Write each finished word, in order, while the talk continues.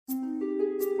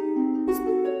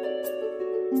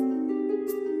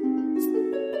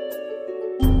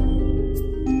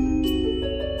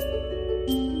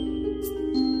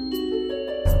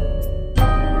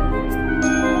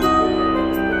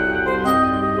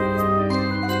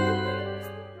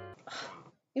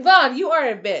Yvonne, you are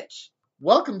a bitch.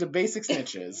 Welcome to Basic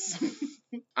Snitches.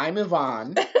 I'm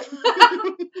Yvonne.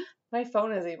 My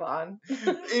phone is Yvonne.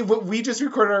 We just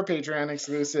recorded our Patreon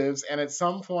exclusives, and at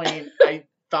some point, I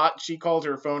thought she called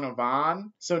her phone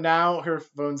Yvonne, so now her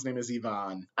phone's name is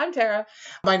Yvonne. I'm Tara.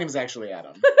 My name is actually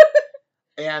Adam.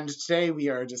 And today we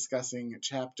are discussing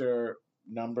chapter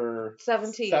number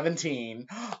 17. 17.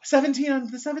 17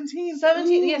 on the 17th.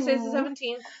 17. Yes, it's the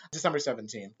 17th. December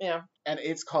 17th. Yeah. And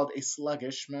it's called A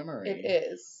Sluggish Memory. It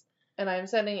is. And I'm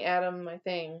sending Adam my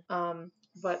thing.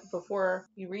 But before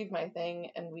you read my thing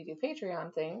and we do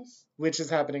Patreon things. Which is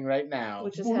happening right now.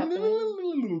 Which is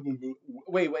happening.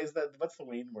 Wait, what's the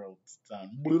Wayne World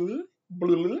sound?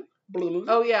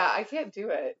 Oh yeah, I can't do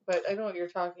it, but I know what you're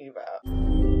talking about.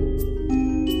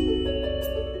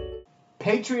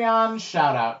 Patreon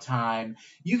shout out time.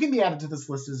 You can be added to this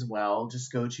list as well.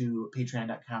 Just go to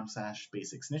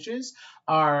patreon.com/basicsnitches.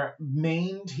 Our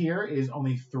main tier is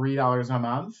only $3 a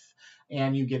month,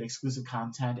 and you get exclusive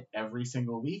content every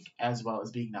single week, as well as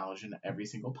be acknowledged in every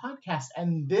single podcast.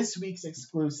 And this week's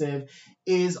exclusive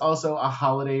is also a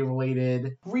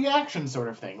holiday-related reaction sort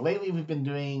of thing. Lately, we've been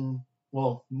doing...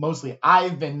 Well, mostly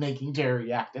I've been making Jerry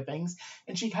react to things,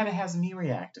 and she kind of has me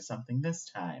react to something this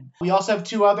time. We also have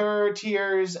two other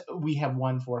tiers. We have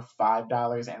one for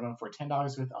 $5 and one for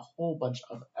 $10 with a whole bunch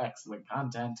of excellent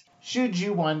content, should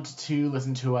you want to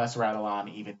listen to us rattle on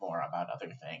even more about other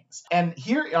things. And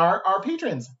here are our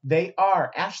patrons. They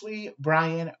are Ashley,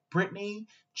 Brian, Brittany,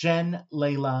 Jen,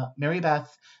 Layla, Mary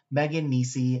Beth, Megan,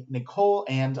 Nisi, Nicole,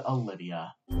 and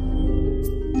Olivia.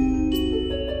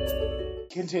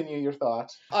 Continue your thought.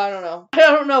 I don't know. I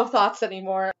don't know thoughts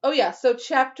anymore. Oh yeah, so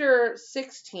chapter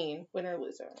 16, Winner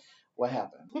Loser. What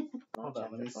happened? Hold on, Chapter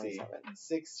let me 27.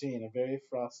 see. 16, a very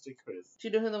frosty quiz. Do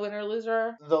you know who the winner loser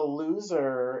are? The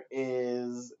loser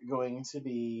is going to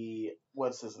be,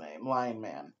 what's his name? Lion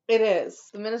Man. It is.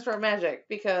 The Minister of Magic,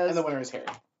 because... And the winner is Harry.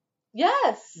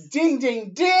 Yes! Ding,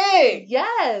 ding, ding!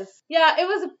 Yes! Yeah, it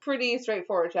was a pretty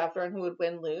straightforward chapter on who would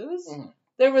win, lose. Mm-hmm.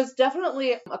 There was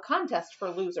definitely a contest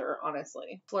for loser,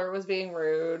 honestly. Fleur was being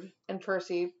rude, and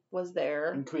Percy was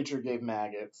there. And Creature gave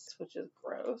maggots. Which is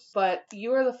gross. But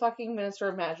you are the fucking Minister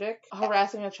of Magic,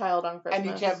 harassing a child on Christmas. And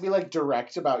you can't be,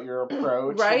 direct about your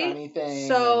approach right? to anything.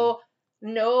 So...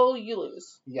 No, you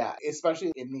lose. Yeah,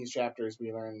 especially in these chapters,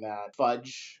 we learn that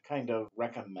Fudge kind of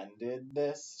recommended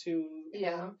this to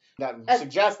him. That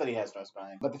suggests that he has no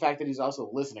spine. But the fact that he's also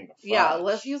listening to Fudge. Yeah,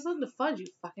 let's use them to Fudge, you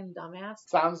fucking dumbass.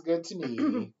 Sounds good to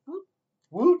me.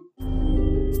 Woot.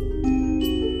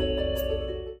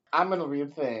 I'm going to read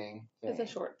a thing. It's a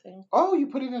short thing. Oh,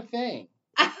 you put in a thing.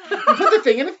 You put the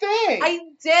thing in a thing. I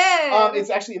did.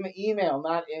 It's actually in the email,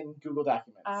 not in Google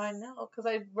Documents. I know, because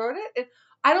I wrote it.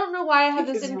 I don't know why I have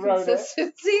this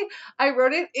inconsistency. I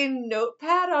wrote it in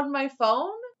Notepad on my phone.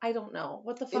 I don't know.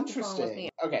 What the fuck is wrong with me?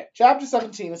 Okay, chapter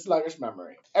 17, A Sluggish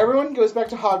Memory. Everyone goes back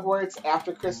to Hogwarts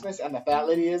after Christmas and the fat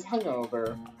lady is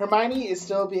hungover. Hermione is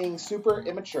still being super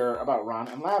immature about Ron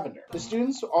and Lavender. The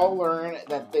students all learn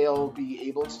that they'll be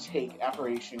able to take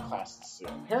apparition classes soon.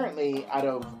 Apparently, out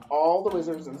of all the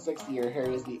wizards in 6th year,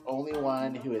 Harry is the only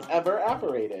one who has ever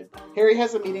apparated. Harry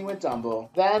has a meeting with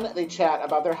Dumble. Then they chat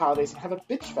about their holidays and have a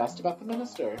bitch fest about the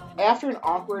minister. After an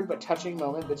awkward but touching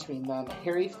moment between them,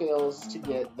 Harry fails to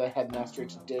get the headmaster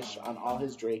to dish on all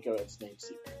his Draco and Snape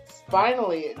secrets.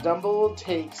 Finally, Dumble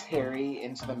takes Harry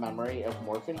into the memory of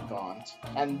Morphin Gaunt,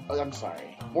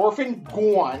 Morphin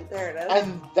Gaunt. There it is.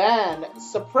 And then,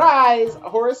 surprise,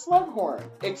 Horace Slughorn.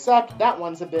 Except that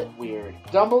one's a bit weird.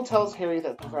 Dumble tells Harry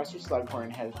that Professor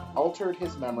Slughorn has altered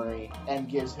his memory and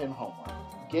gives him homework.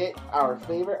 Get our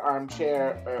favorite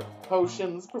armchair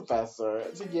potions professor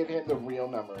to give him the real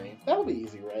memory. That'll be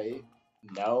easy, right?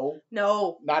 No.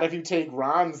 Not if you take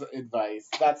Ron's advice.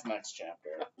 That's next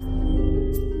chapter.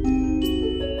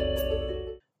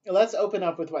 Let's open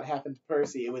up with what happened to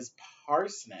Percy. It was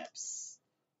parsnips.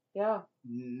 Yeah.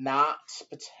 Not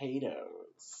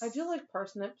potatoes. I do like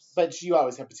parsnips. But you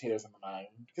always have potatoes in the mind.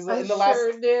 Because in the last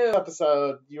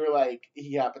episode, you were like,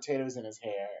 he got potatoes in his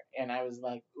hair. And I was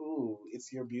like, ooh,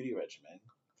 it's your beauty regimen.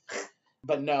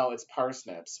 But no, it's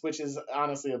parsnips, which is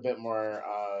honestly a bit more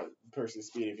Percy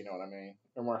speed, if you know what I mean.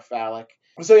 Or more phallic.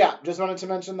 So yeah, just wanted to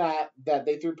mention that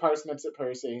they threw parsnips at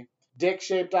Percy.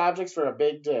 Dick-shaped objects for a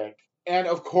big dick. And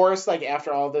of course,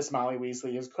 after all this, Molly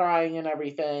Weasley is crying and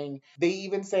everything. They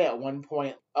even say at one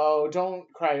point, oh, don't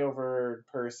cry over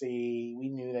Percy. We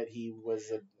knew that he was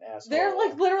an asshole. They're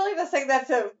literally just saying that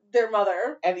to their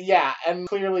mother. And yeah, and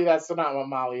clearly that's not what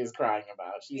Molly is crying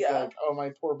about. She's like, oh,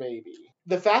 my poor baby.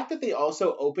 The fact that they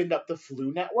also opened up the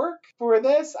Flu Network for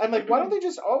this, I'm like, why don't they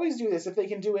just always do this if they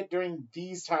can do it during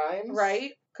these times?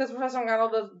 Right? Because Professor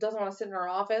McGonagall doesn't want to sit in her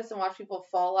office and watch people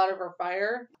fall out of her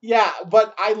fire. Yeah,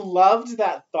 but I loved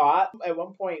that thought. At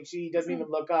one point, she doesn't even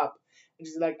look up. And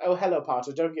she's like, oh, hello,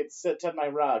 Potter, don't sit on my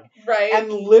rug. Right.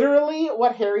 And literally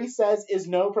what Harry says is,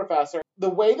 no, Professor. The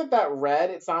way that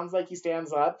read, it sounds like he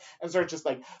stands up and starts just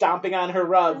like stomping on her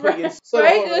rug. Right?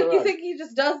 Like, you think he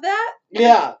just does that?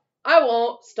 Yeah. I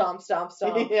won't. Stomp, stomp,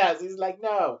 stomp. Yes, he's like,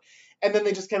 no. And then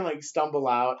they just kind of like stumble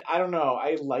out. I don't know.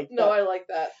 I like that. No, I like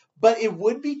that. But it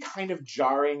would be kind of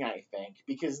jarring, I think,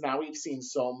 because now we've seen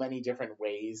so many different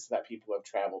ways that people have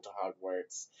traveled to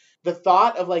Hogwarts. The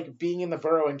thought of like being in the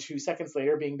burrow and 2 seconds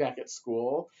later being back at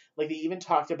school, like they even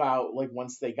talked about like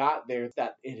once they got there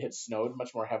that it had snowed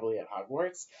much more heavily at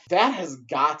Hogwarts. That has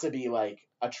got to be like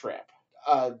a trip.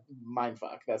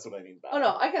 Mindfuck. That's what I mean by it. Oh,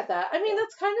 no, I get that. I mean,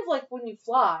 that's kind of like when you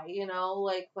fly, you know,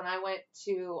 like when I went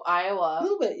to Iowa. A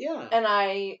little bit, yeah. And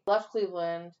I left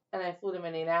Cleveland and I flew to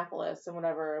Minneapolis and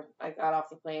whatever. I got off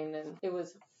the plane and it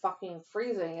was fucking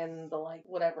freezing in the, like,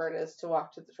 whatever it is to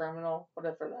walk to the terminal,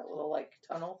 whatever that little, like,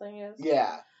 tunnel thing is.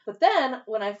 Yeah. But then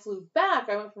when I flew back,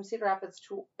 I went from Cedar Rapids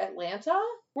to Atlanta.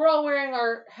 We're all wearing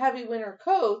our heavy winter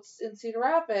coats in Cedar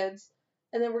Rapids.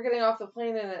 And then we're getting off the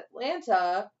plane in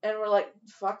Atlanta, and we're like,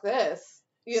 fuck this,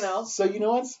 you know? So you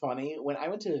know what's funny? When I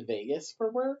went to Vegas for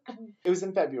work, it was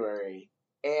in February,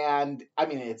 and, I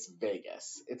mean, it's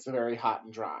Vegas. It's very hot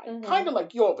and dry. Mm-hmm. Kind of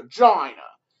like your vagina.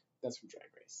 That's from Drag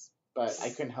Race. But I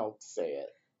couldn't help to say it.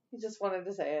 You just wanted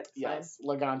to say it. Yes,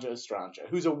 Laganja Estranja,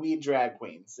 who's a weed drag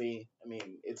queen. See? I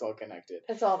mean, it's all connected.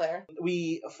 It's all there.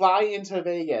 We fly into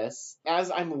Vegas.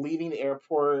 As I'm leaving the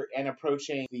airport and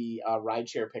approaching the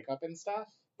rideshare pickup and stuff,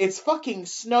 it's fucking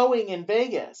snowing in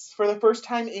Vegas for the first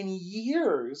time in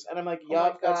years. And I'm like,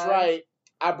 yup, that's right.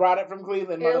 I brought it from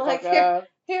Cleveland, You're motherfucker. Like,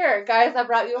 here, guys, I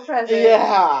brought you a present.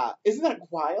 Yeah. Isn't that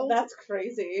wild? That's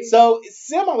crazy. So, it's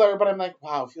similar, but I'm like,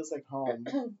 wow, it feels like home.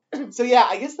 So, yeah,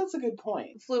 I guess that's a good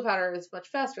point. Floo powder is much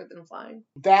faster than flying.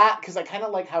 That, because I kind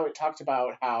of like how it talked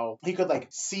about how he could, like,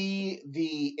 see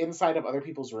the inside of other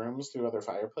people's rooms through other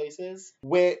fireplaces,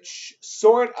 which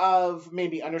sort of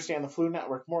made me understand the Floo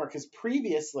network more, because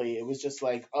previously it was just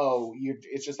like, oh,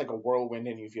 it's just like a whirlwind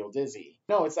and you feel dizzy.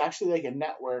 No, it's actually like a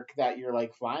network that you're,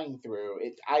 like, flying through.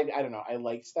 I don't know, I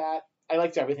liked that. I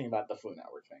liked everything about the Floo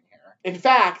network thing here. In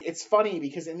fact, it's funny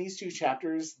because in these 2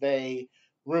 chapters, they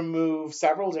remove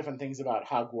several different things about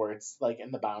Hogwarts, like in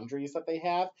the boundaries that they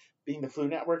have, being the Floo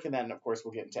network, and then, of course,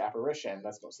 we'll get into Apparition.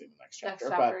 That's mostly in the next chapter.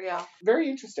 But yeah. Very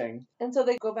interesting. And so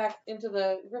they go back into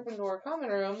the Gryffindor common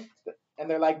room. And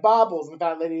they're like, Baubles, and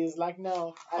that lady is like,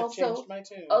 no, I've changed my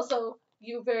tune. Also,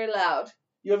 you're very loud.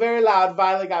 You're very loud.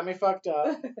 Violet got me fucked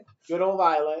up. Good old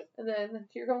Violet. And then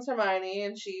here comes Hermione,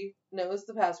 and she knows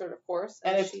the password, of course.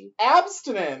 And it's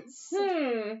abstinence.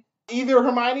 Either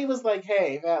Hermione was like,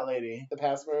 hey, fat lady, the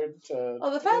password to...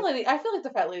 Oh, the fat lady. I feel like the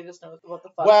fat lady just knows what the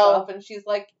fuck's up, and she's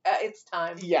like, it's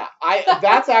time. Yeah,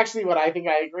 that's actually what I think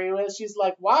I agree with. She's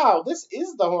like, wow, this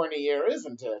is the horny year,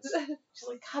 isn't it? She's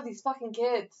like, God, these fucking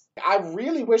kids. I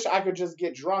really wish I could just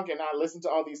get drunk and not listen to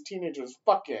all these teenagers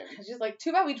fucking. She's like,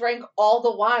 too bad we drank all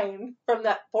the wine from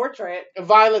that portrait.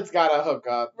 Violet's got a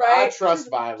hookup. Right? I trust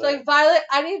Violet. She's like, Violet,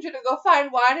 I need you to go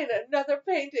find wine in another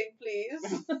painting,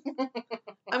 please.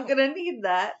 I'm gonna need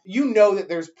that. You know that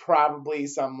there's probably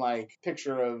some, like,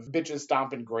 picture of bitches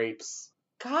stomping grapes.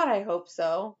 God, I hope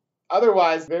so.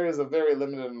 Otherwise, there is a very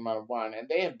limited amount of wine, and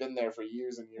they have been there for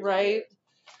years and years. Right. And years.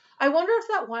 I wonder if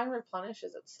that wine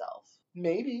replenishes itself.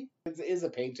 Maybe. It is a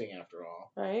painting, after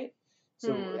all. Right?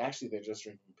 So, actually, they're just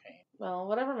drinking paint. Well,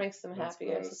 whatever makes them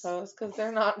happy, I suppose, because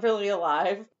they're not really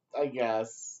alive. I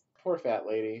guess. Poor fat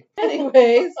lady.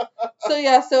 Anyways.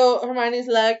 So Hermione's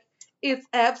like, it's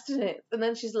abstinence. And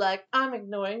then she's like, I'm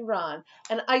ignoring Ron.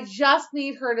 And I just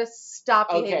need her to stop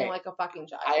behaving like a fucking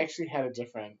child. I actually had a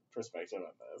different perspective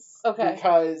on this. Okay.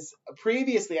 Because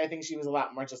previously, I think she was a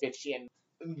lot more just bitchy.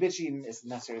 And bitchy isn't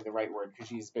necessarily the right word because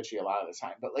she's bitchy a lot of the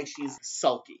time. But, like, she's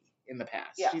sulky in the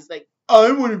past. Yeah. She's like,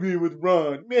 I want to be with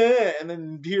Ron. Meh. And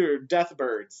then here, death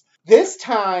birds. This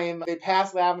time, they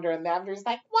pass Lavender, and Lavender's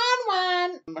like,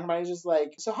 Wan. Hermione's just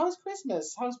like, so how's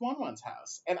Christmas? How's Wan's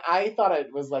house? And I thought it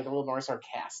was, like, a little more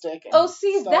sarcastic. And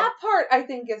that part I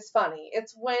think is funny.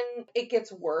 It's when it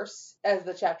gets worse as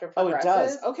the chapter progresses. Oh, it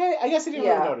does? Okay, I guess I didn't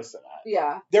really notice that.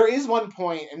 Yeah. There is one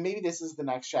point, and maybe this is the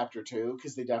next chapter, too,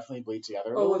 because they definitely bleed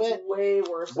together a little bit. Oh, it's way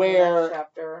worse than the next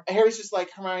chapter. Harry's just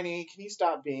like, Hermione, can you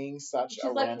stop being such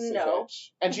a rancid no. bitch?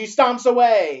 And she stomps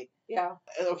away. Yeah.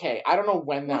 Okay, I don't know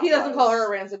when that He doesn't was. call her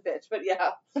a rancid bitch, but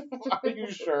yeah. Are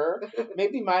you sure?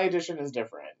 Maybe my edition is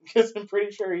different, because I'm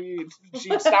pretty sure she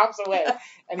stomps away,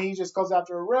 and he just calls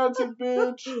after a rancid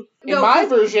bitch. In my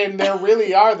version, there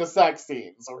really are the sex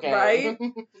scenes, okay? Right?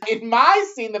 In my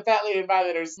scene, the fat lady and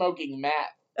Violet are smoking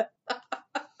meth.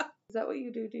 Is that what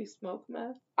you do? Do you smoke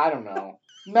meth? I don't know.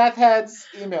 Meth heads,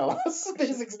 email us.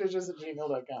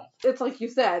 basicsnitches@gmail.com. It's like you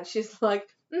said. She's like,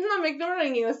 I'm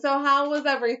ignoring you. So how was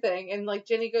everything? And like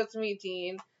Ginny goes to meet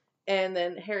Dean. And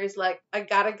then Harry's like, I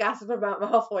gotta gossip about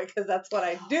Malfoy because that's what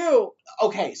I do.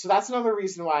 Okay, so that's another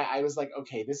reason why I was like,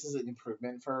 okay, this is an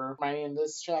improvement for Hermione in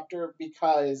this chapter,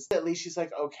 because at least she's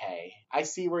like, okay, I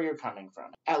see where you're coming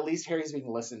from. At least Harry's being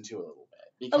listened to a little bit.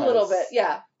 A little bit,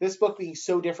 yeah. This book being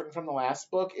so different from the last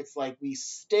book, it's like we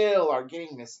still are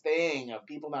getting this thing of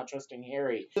people not trusting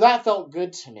Harry. So that felt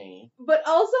good to me. But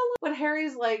also when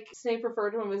Harry's like, Snape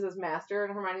referred to him as his master,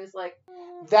 and Hermione's like,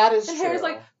 that is true. And Harry's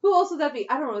like, who else would that be?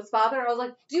 I don't know, his father. And I was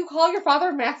like, do you call your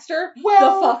father master?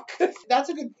 Well, the fuck? That's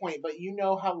a good point, but you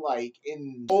know how like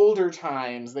in older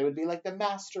times they would be like the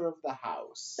master of the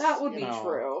house. That would be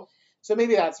true. So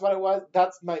maybe that's what it was. That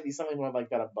might be something more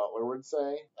like that a butler would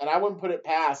say. And I wouldn't put it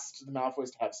past the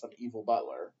Malfoys to have some evil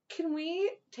butler. Can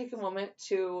we take a moment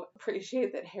to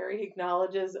appreciate that Harry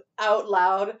acknowledges out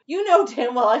loud, you know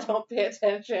damn well I don't pay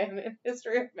attention in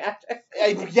History of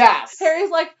Magic. Yes.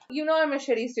 Harry's like, you know I'm a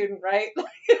shitty student, right?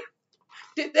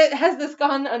 Has this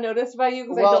gone unnoticed by you?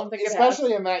 Because I don't think it has.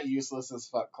 Especially in that useless as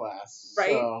fuck class.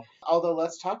 Right. So, although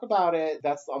let's talk about it,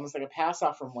 that's almost like a pass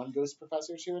off from one ghost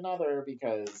professor to another,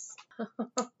 because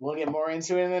we'll get more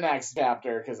into it in the next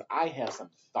chapter, because I have some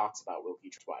thoughts about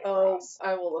Wilkie Twycross. Oh,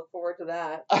 I will look forward to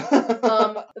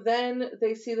that. Then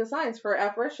they see the signs for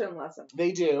apparition lesson.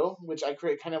 They do, which I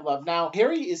kind of love. Now,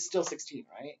 Harry is still 16,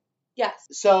 right? Yes.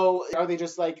 So are they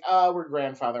just like, we're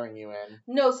grandfathering you in?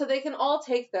 No, so they can all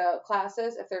take the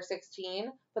classes if they're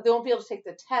 16, but they won't be able to take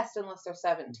the test unless they're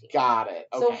 17. Got it.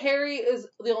 Okay. So Harry is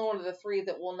the only one of the three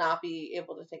that will not be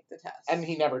able to take the test. And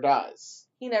he never does.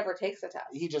 He never takes the test.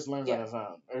 He just learns on his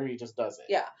own, or he just does it.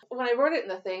 Yeah. When I wrote it in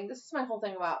the thing, this is my whole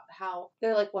thing about how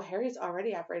they're like, well, Harry's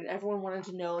already operated. Everyone wanted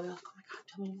to know, and they're like, oh my god,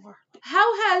 tell me more.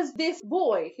 How has this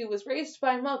boy who was raised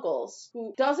by muggles,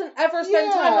 who doesn't ever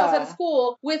spend time outside of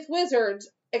school with wizards,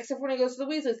 except when he goes to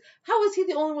the Weasleys, how is he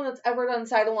the only one that's ever done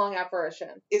sight-along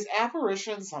apparition? Is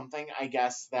apparition something, I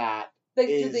guess, that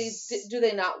do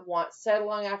they not want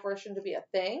sight-along apparition to be a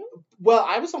thing? Well,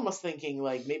 I was almost thinking,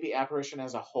 like, maybe apparition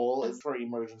as a whole is for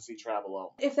emergency travel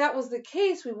only. If that was the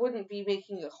case, we wouldn't be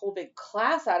making a whole big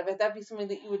class out of it. That'd be something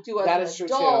that you would do as an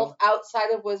adult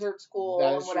outside of wizard school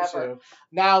and whatever. True too.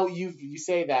 Now, you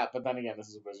say that, but then again, this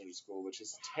is a wizard school, which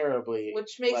is terribly,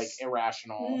 which makes like,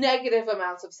 irrational. Negative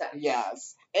amounts of sense.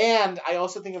 Yes. And I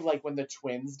also think of, like, when the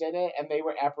twins did it, and they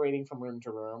were apparating from room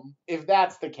to room. If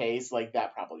that's the case, like,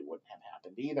 that probably wouldn't have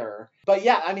happened either. But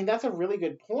yeah, I mean, that's a really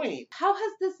good point. How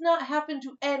has this not happened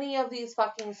to any of these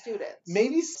fucking students?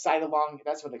 Maybe sight-along,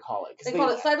 that's what they call it. They call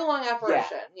it sight-along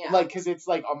apparition, yeah. Like, because it's,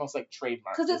 like, almost like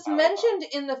trademark. Because it's mentioned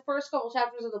in the first couple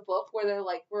chapters of the book where they're,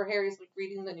 like, where Harry's, like,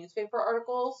 reading the newspaper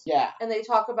articles. Yeah. And they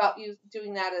talk about you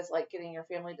doing that as, like, getting your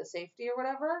family to safety or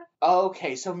whatever.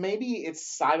 Okay, so maybe it's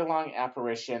sight-along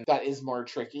apparition that is more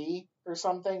tricky or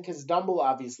something, because Dumble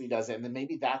obviously does it, and then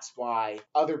maybe that's why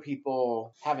other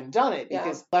people haven't done it,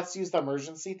 because let's use the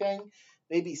emergency thing.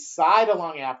 Maybe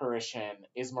sight-along apparition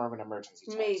is more of an emergency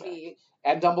tactic.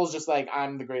 And Dumble's just like,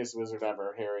 I'm the greatest wizard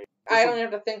ever, Harry. I don't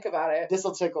have to think about it.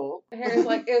 This'll tickle. Harry's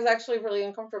like, it was actually really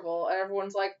uncomfortable, and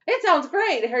everyone's like, it sounds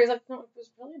great. And Harry's like, no, it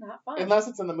was really not fun. Unless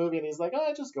it's in the movie, and he's like,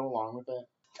 oh, just go along with it.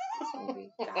 This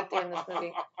movie. God damn this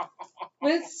movie.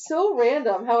 But it's so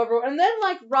random, however. And then,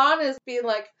 like, Ron is being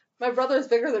like, my brother's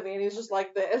bigger than me, and he's just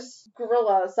like this,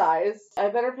 gorilla size. I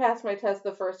better pass my test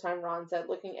the first time, Ron said,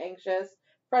 looking anxious.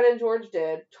 Fred and George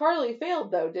did. Charlie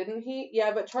failed, though, didn't he?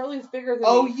 Yeah, but Charlie's bigger than me.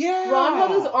 Oh, yeah! Ron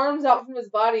held his arms out from his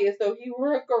body as though he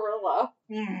were a gorilla.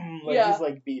 He's,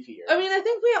 like, beefier. I mean, I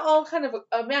think we all kind of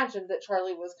imagined that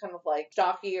Charlie was kind of, like,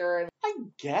 stockier. And I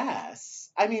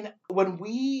guess. I mean, when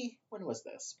was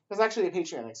this? It was actually a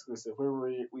Patreon exclusive where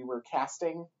we were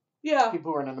casting people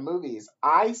who were in the movies.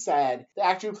 I said the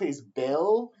actor who plays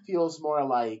Bill feels more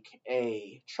like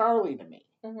a Charlie to me.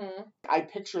 Mm-hmm. I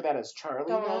picture that as Charlie.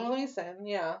 Donald Gleason,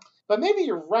 yeah. But maybe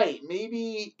you're right.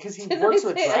 Maybe because he works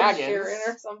with dragons. Ed Sheeran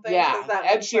or something. Yeah,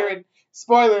 Ed Sheeran.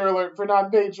 Spoiler alert for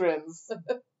non-patrons.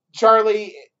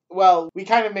 Charlie well, we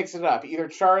kind of mix it up. Either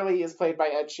Charlie is played by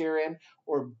Ed Sheeran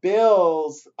or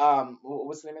Bill's,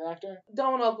 what's the name of the actor?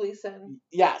 Domhnall Gleeson.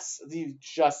 Yes, you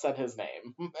just said his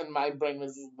name. And my brain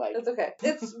was like... It's okay.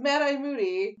 It's Mad-Eye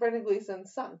Moody, Brendan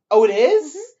Gleeson's son. Oh, it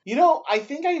is? Mhm. You know, I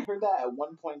think I heard that at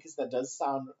one point because that does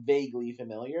sound vaguely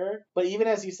familiar. But even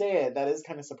as you say it, that is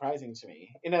kind of surprising to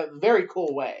me. In a very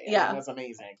cool way. Yeah. I mean, that's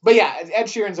amazing. But yeah, Ed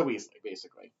Sheeran's a Weasley,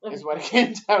 basically, is what it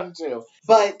came down to.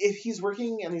 But if he's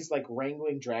working and he's like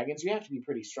wrangling dragons, you have to be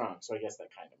pretty strong. So I guess that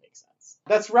kind of makes sense.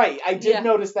 That's right. I did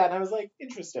notice that and I was like,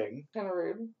 interesting. Kind of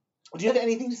rude. Do you have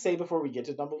anything to say before we get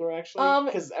to Dumbledore, actually?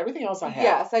 Because everything else I have.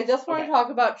 Yes, I just want to talk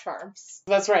about charms.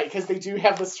 That's right, because they do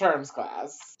have this charms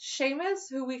class. Seamus,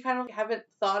 who we kind of haven't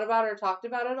thought about or talked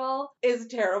about at all, is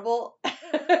terrible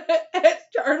at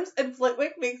charms, and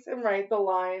Flitwick makes him write the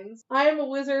lines. I am a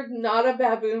wizard, not a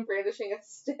baboon brandishing a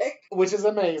stick. Which is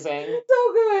amazing.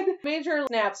 So good. Major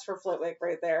snaps for Flitwick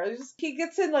right there. He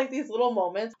gets in like these little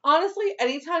moments. Honestly,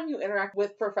 anytime you interact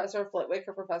with Professor Flitwick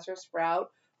or Professor Sprout,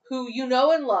 who you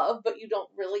know and love, but you don't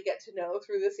really get to know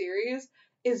through the series,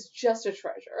 is just a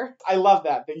treasure. I love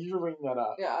that. Thank you for bringing that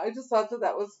up. Yeah, I just thought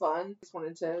that was fun. Just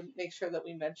wanted to make sure that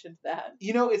we mentioned that.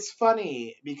 You know, it's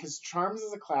funny because charms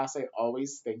is a class I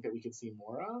always think that we could see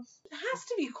more of. It has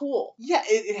to be cool. Yeah,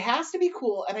 it has to be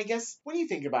cool. And I guess when you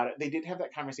think about it, they did have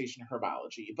that conversation in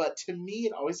herbology. But to me,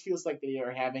 it always feels like they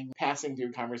are passing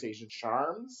through conversation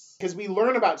charms. Because we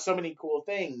learn about so many cool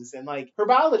things. And like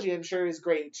herbology, I'm sure, is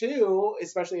great too,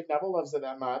 especially if Neville loves it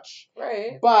that much.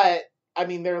 Right. But I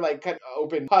mean, they're like cut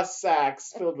open pus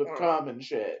sacks filled with cum and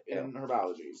shit in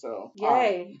herbology. So,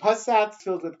 yay. Pus sacks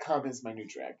filled with cum is my new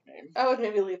drag name. I would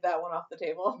maybe leave that one off the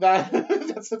table.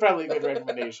 That's probably a good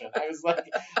recommendation. I was like,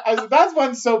 that's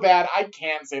one so bad, I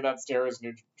can't say that's Tara's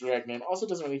new drag name. Also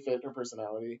doesn't really fit her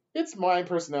personality. It's my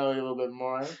personality a little bit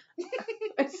more.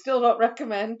 I still don't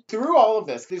recommend. Through all of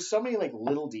this, there's so many like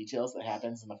little details that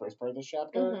happens in the first part of this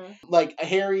chapter. Mm-hmm. Like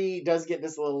Harry does get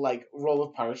this little like roll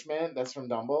of parchment that's from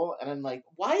Dumble, and I'm like,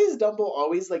 why is Dumble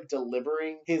always like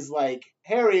delivering his like,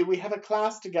 Harry, we have a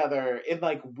class together in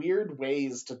like weird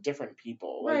ways to different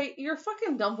people? Like, right, you're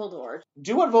fucking Dumbledore.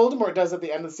 do what Voldemort does at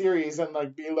the end of the series and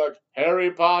like be like,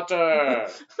 Harry Potter,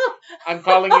 I'm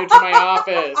calling you to my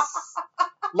office.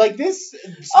 Like this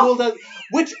school does,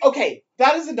 which, okay,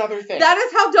 that is another thing. That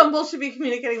is how Dumble should be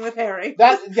communicating with Harry.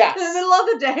 Yes. In the middle of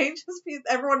the day, just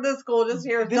everyone in the school just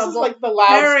hears This Dumble. is like the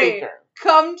loudspeaker. Harry,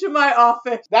 come to my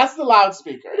office. That's the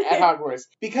loudspeaker at Hogwarts.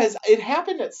 Because it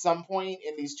happened at some point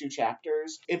in these two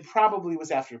chapters. It probably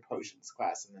was after Potions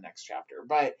class in the next chapter.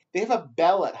 But they have a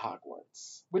bell at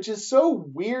Hogwarts, which is so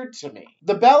weird to me.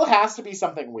 The bell has to be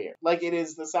something weird. Like it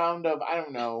is the sound of, I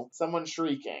don't know, someone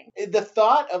shrieking. The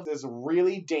thought of this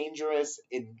really dangerous,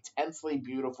 intensely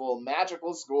beautiful,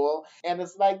 magical school, and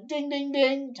it's like, ding, ding,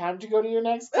 ding, time to go to your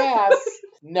next class.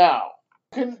 No.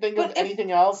 Couldn't think of anything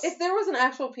else. If there was an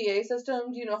actual PA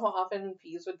system, do you know how often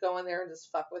Peeves would go in there and just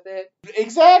fuck with it?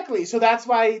 Exactly. So that's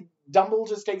why Dumble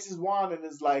just takes his wand and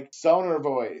is like, sonar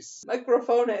voice.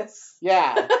 Microphonus.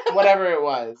 Yeah, whatever it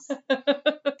was.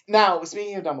 Now,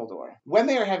 speaking of Dumbledore, when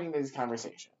they are having these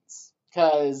conversations,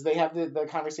 because they have the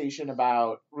conversation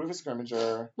about Rufus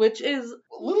Grimmager. Which is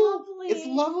lovely. It's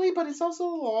lovely, but it's also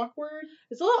a little awkward.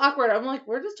 It's a little awkward. I'm like,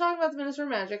 we're just talking about the Minister of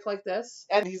Magic like this.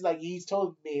 And he's like, he's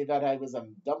told me that I was a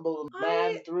Dumble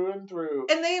man through and through.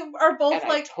 And they are both and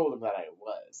like... I told him that I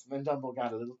was. And then Dumble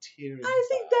got a little tear in I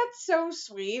think that's so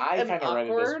sweet I and kind of read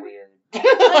it as weird. I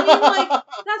mean, like,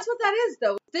 that's what that is,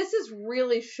 though. This is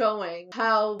really showing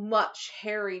how much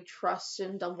Harry trusts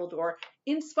in Dumbledore,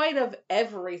 in spite of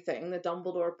everything that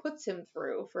Dumbledore puts him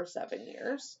through for 7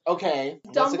 years. Okay.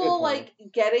 Dumble, like,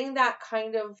 getting that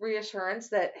kind of reassurance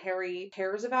that Harry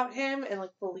cares about him and, like,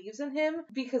 believes in him,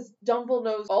 because Dumble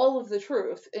knows all of the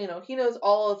truth. You know, he knows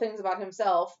all the things about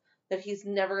himself that he's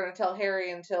never going to tell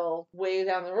Harry until way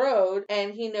down the road,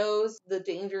 and he knows the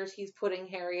dangers he's putting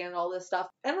Harry in and all this stuff.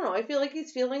 I don't know, I feel like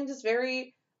he's feeling just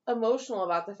very emotional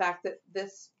about the fact that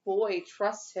this boy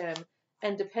trusts him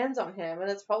and depends on him, and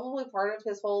it's probably part of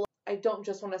his whole, I don't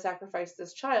just want to sacrifice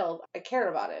this child, I care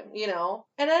about him, you know?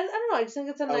 And I don't know, I just think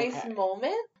it's a nice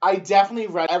moment. I definitely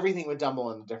read everything with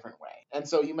Dumble in a different way, and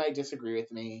so you might disagree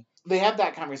with me. They have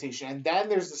that conversation, and then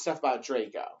there's the stuff about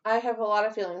Draco. I have a lot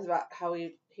of feelings about how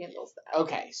he handles that.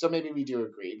 Okay, so maybe we do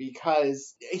agree,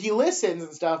 because he listens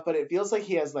and stuff, but it feels like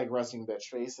he has like resting bitch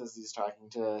face as he's talking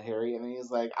to Harry, and then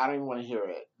he's like, I don't even want to hear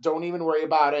it. Don't even worry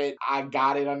about it. I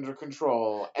got it under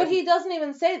control. But he doesn't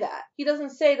even say that. He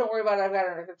doesn't say, don't worry about it, I've got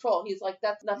it under control. He's like,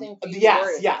 that's nothing for you to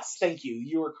worry about. Yes, thank you.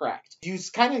 You were correct. You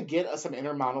kind of get some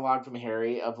inner monologue from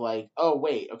Harry of like, oh,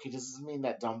 wait, okay, does this mean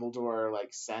that Dumbledore like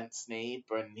sent Snape?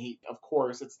 And of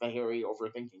course, it's the Harry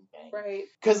overthinking thing. Right.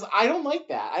 Because I don't like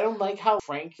that. I don't like how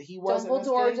frank he was.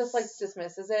 Dumbledore just like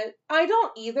dismisses it. I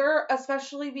don't either,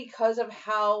 especially because of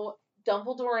how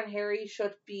Dumbledore and Harry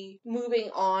should be moving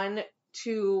on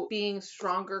to being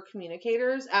stronger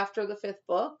communicators after the 5th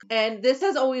book. And this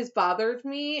has always bothered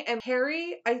me. And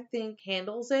Harry, I think,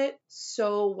 handles it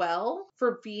so well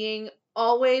for being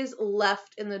always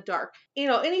left in the dark. You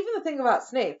know, and even the thing about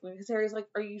Snape, because Harry's like,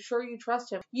 are you sure you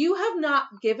trust him? You have not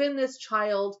given this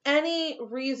child any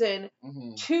reason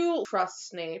to trust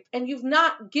Snape, and you've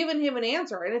not given him an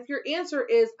answer. And if your answer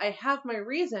is, I have my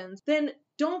reasons, then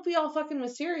don't be all fucking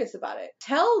mysterious about it.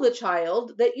 Tell the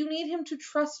child that you need him to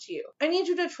trust you. I need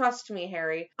you to trust me,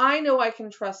 Harry. I know I can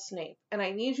trust Snape, and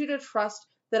I need you to trust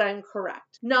that I'm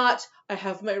correct. Not, I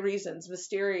have my reasons,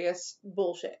 mysterious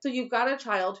bullshit. So you've got a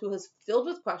child who is filled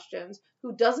with questions,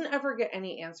 who doesn't ever get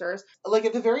any answers. Like,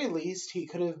 at the very least, he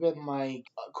could have been like,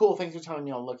 cool, thanks for telling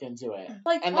me, I'll look into it.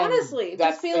 Like, and honestly,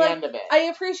 just be like,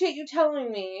 I appreciate you telling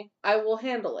me, I will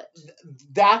handle it.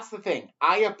 That's the thing.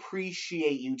 I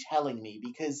appreciate you telling me,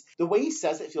 because the way he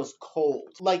says it feels cold.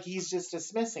 Like, he's just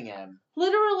dismissing him.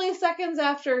 Literally seconds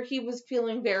after he was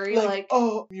feeling very like,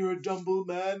 oh, you're a Dumble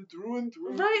man through and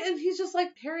through. Right, and he's just like,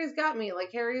 Harry's got me.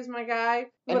 Like, Harry's my guy.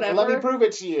 Whatever. And let me prove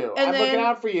it to you. I'm looking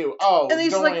out for you. Oh,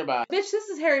 and don't worry about it. Bitch, this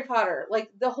is Harry Potter. Like,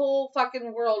 the whole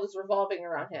fucking world is revolving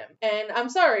around him. And I'm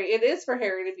sorry, it is for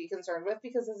Harry to be concerned with,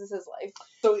 because this is his life.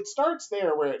 So it starts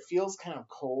there where it feels kind of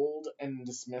cold and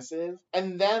dismissive.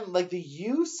 And then, like, the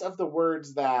use of the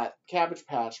words that Cabbage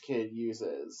Patch Kid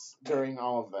uses during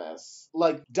all of this.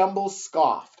 Like, Dumble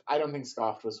scoffed. I don't think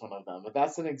scoffed was one of them, but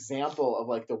that's an example of,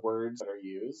 like, the words that are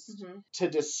used to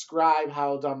describe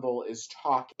how Dumble is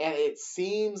talking. And it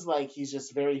seems like he's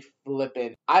just very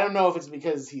flippant. I don't know if it's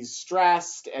because he's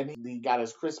stressed and he got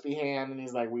his crispy hand and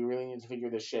he's like, we really need to figure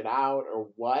this shit out, or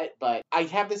what, but I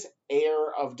have this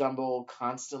air of Dumble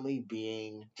constantly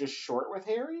being just short with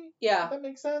Harry. Yeah. If that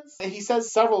makes sense. And he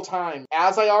says several times,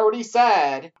 as I already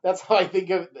said. That's how I think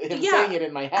of him saying it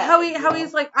in my head. How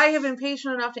he's like, I have been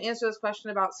patient enough to answer this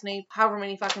question about Snape however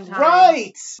many fucking times.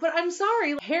 Right! But I'm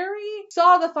sorry, Harry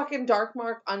saw the fucking dark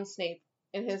mark on Snape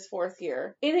in his 4th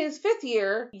year. In his 5th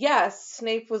year, yes,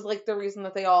 Snape was like the reason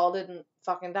that they all didn't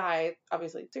fucking die.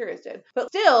 Obviously, Sirius did. But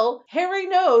still, Harry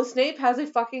knows Snape has a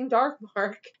fucking dark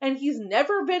mark, and he's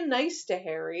never been nice to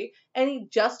Harry, and he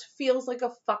just feels like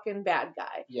a fucking bad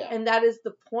guy. Yeah. And that is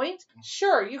the point.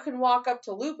 Sure, you can walk up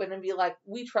to Lupin and be like,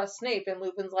 we trust Snape, and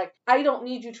Lupin's like, I don't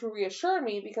need you to reassure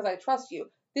me because I trust you.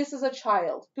 This is a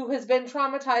child who has been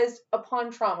traumatized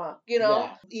upon trauma, you know?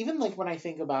 Yeah. Even like when I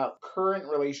think about current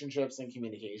relationships and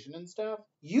communication and stuff,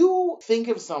 you think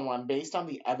of someone based on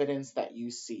the evidence that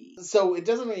you see. So it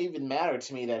doesn't even matter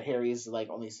to me that Harry's like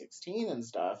only 16 and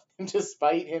stuff,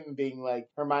 despite him being like,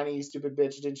 Hermione, you stupid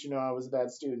bitch, didn't you know I was a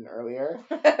bad student earlier?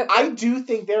 I do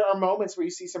think there are moments where you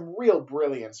see some real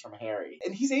brilliance from Harry.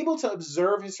 And he's able to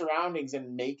observe his surroundings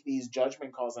and make these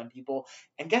judgment calls on people.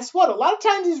 And guess what? A lot of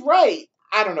times he's right.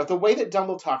 I don't know, the way that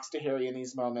Dumble talks to Harry in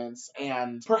these moments,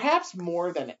 and perhaps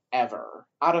more than ever,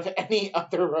 out of any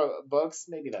other books,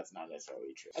 maybe that's not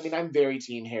necessarily true. I mean, I'm very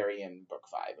Team Harry in book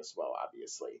 5 as well,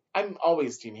 obviously. I'm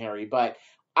always Team Harry, but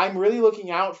I'm really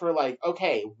looking out for, like,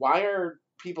 okay, why are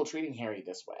people treating Harry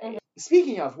this way? Mm-hmm.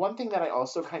 Speaking of, one thing that I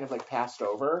also kind of like passed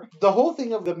over, the whole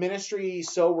thing of the Ministry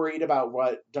so worried about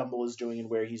what Dumble is doing and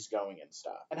where he's going and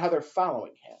stuff, and how they're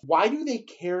following him. Why do they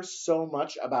care so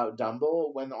much about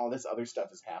Dumble when all this other stuff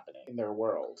is happening in their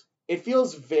world? It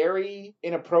feels very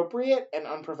inappropriate and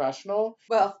unprofessional.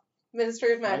 Well,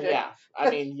 Ministry of Magic. Yeah, I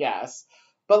mean, yes.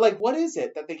 But, like, what is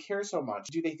it that they care so much?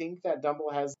 Do they think that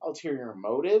Dumble has ulterior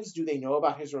motives? Do they know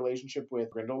about his relationship with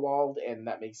Grindelwald and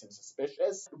that makes him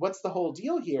suspicious? What's the whole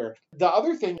deal here? The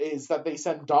other thing is that they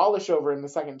sent Dawlish over in the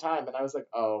second time, and I was like,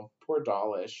 oh, poor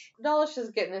Dawlish. Dawlish is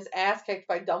getting his ass kicked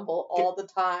by Dumble all the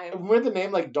time. With a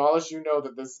name like Dawlish, you know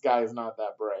that this guy is not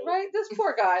that bright. Right? This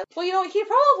poor guy. Well, you know, he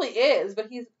probably is, but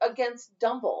he's against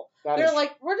Dumble. They're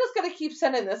like, we're just going to keep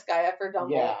sending this guy after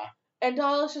Dumble. Yeah. And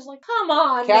Dawlish is like, come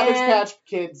on, Cabbage man. Patch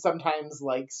Kid sometimes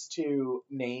likes to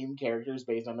name characters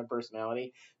based on their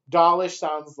personality. Dawlish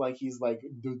sounds like he's like,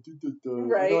 right. You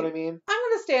know what I mean? I'm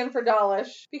gonna stand for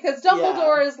Dawlish because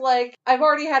Dumbledore is like, I've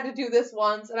already had to do this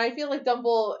once, and I feel like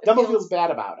Dumble feels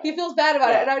bad about it. He feels bad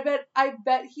about it, and I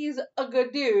bet he's a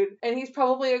good dude, and he's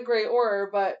probably a great Auror,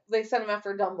 but they sent him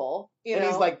after Dumble. You know?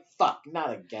 He's like, fuck,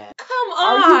 not again. Come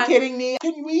on! Are you kidding me?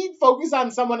 Can we focus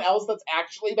on someone else that's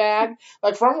actually bad?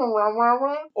 Like from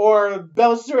or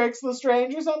Bellatrix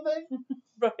Lestrange or something?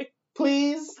 Right.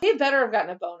 Please? He better have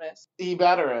gotten a bonus. He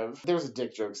better have. There's a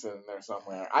dick joke in there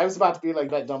somewhere. I was about to be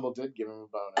like, that Dumbledore did give him a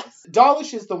bonus.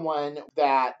 Dawlish is the one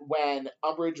that when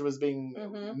Umbridge was being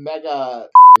mega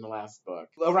in the last book,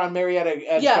 around Marietta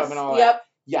Edgecombe and all that.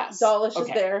 Yes. Dawlish is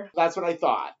there. That's what I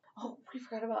thought. Oh, we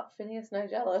forgot about Phineas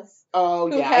Nigellus. Oh,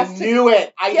 yeah. I knew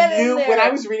it. I knew when I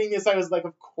was reading this, I was like,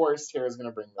 of course Tara's going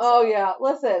to bring this up. Yeah.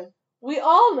 Listen, we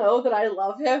all know that I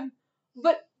love him,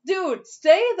 but dude,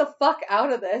 stay the fuck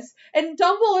out of this. And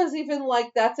Dumble is even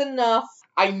like, that's enough.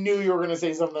 I knew you were going to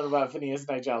say something about Phineas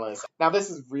Nigellus. Now,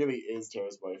 this really is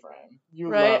Tara's boyfriend. You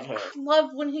love him. I love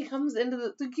when he comes into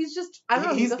the... He's just... I don't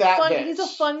know. He's a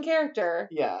fun character.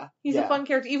 Yeah. He's a fun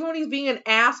character, even when he's being an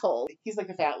asshole. He's like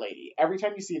the fat lady. Every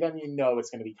time you see them, you know it's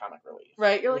going to be comic relief.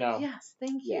 Right. You're like, yes,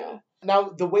 thank you. Yeah. Now,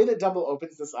 the way that Dumble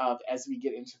opens this up as we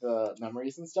get into the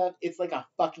memories and stuff, it's like a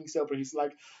fucking soap where he's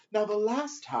like, now the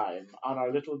last time on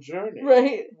our little journey,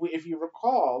 right? If you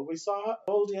recall, we saw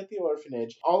Voldy at the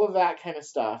orphanage, all of that kind of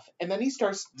stuff. And then he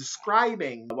starts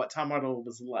describing what Tom Riddle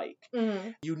was like. Mm-hmm.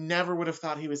 You never would have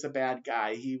thought he was a bad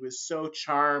guy. He was so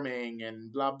charming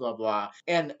and blah, blah, blah.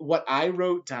 And what I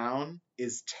wrote down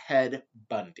is Ted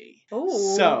Bundy.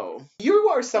 Ooh. So, you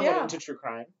are somewhat into true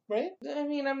crime, right? I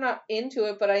mean, I'm not into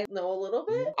it, but I know a little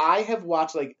bit. I have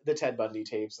watched, like, the Ted Bundy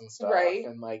tapes and stuff. Right.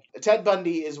 And, like, Ted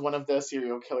Bundy is one of the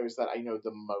serial killers that I know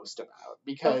the most about.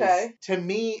 Because, to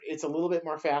me, it's a little bit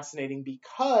more fascinating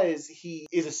because he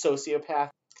is a sociopath.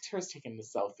 Tara's taking the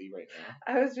selfie right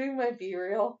now. I was doing my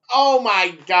BeReal. Oh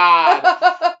my god!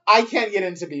 I can't get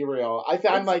into BeReal.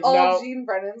 I'm like, no. It's all Jean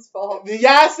Brennan's fault.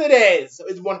 Yes, it is!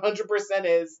 It 100%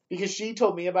 is. Because she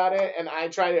told me about it, and I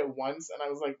tried it once, and I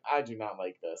was like, I do not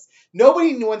like this.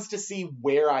 Nobody wants to see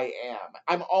where I am.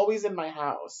 I'm always in my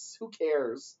house. Who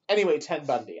cares? Anyway, Ted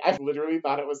Bundy. I literally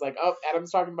thought it was like, oh,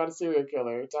 Adam's talking about a serial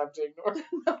killer. Time to ignore.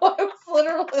 No, I was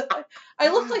literally like,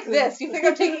 I look like this. You think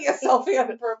I'm taking a selfie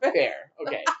on purpose? Fair.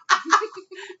 Okay.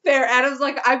 Fair. Adam's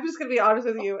like, I'm just going to be honest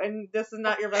with you, and this is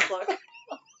not your best look.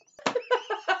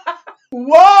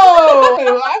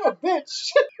 Whoa! I'm a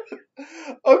bitch.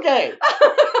 Okay.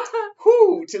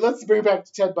 Let's bring it back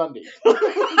to Ted Bundy.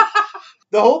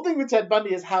 The whole thing with Ted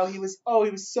Bundy is how he was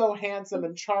so handsome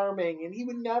and charming, and he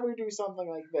would never do something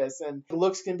like this, and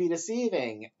looks can be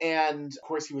deceiving. And, of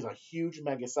course, he was a huge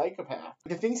mega psychopath.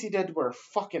 The things he did were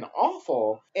fucking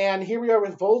awful, and here we are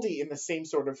with Voldy in the same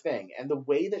sort of thing, and the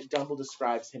way that Dumble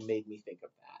describes him made me think of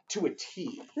that, to a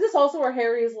T. Is this also where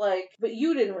Harry's like, but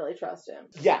you didn't really trust him?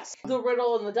 Yes. The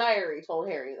riddle in the diary told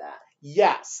Harry that.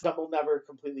 Yes, Dumble never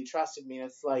completely trusted me, and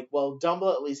it's like, well,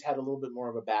 Dumble at least had a little bit more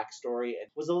of a backstory and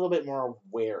was a little bit more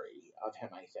wary of him,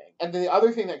 I think. And the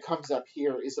other thing that comes up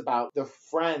here is about the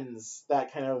friends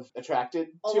that kind of attracted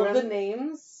to him. All of the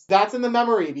names? That's in the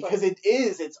memory, because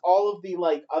it's all of the,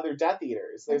 like, other Death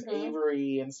Eaters. There's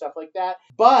Avery and stuff like that.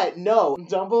 But, no,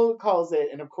 Dumble calls it,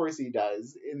 and of course he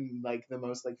does, in, like, the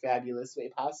most, like, fabulous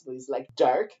way possible. He's like,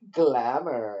 dark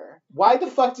glamour. Why the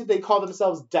fuck did they call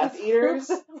themselves Death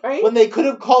Eaters? Right? When they could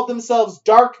have called themselves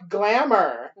Dark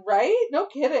Glamour. Right? No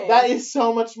kidding. That is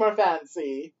so much more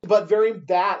fancy. But very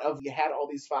bad of, he had all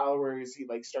these followers, he,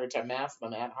 like, started to amass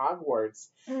them at Hogwarts.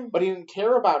 But he didn't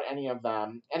care about any of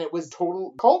them, and it was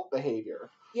total cult behavior.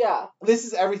 Yeah. This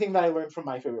is everything that I learned from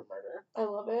My Favorite Murder. I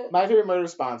love it. My Favorite Murder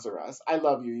sponsor us. I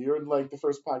love you. You're like the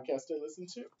first podcast I listened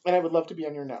to. And I would love to be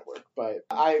on your network, but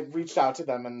I reached out to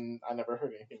them and I never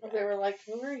heard anything back. They were like,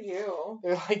 who are you?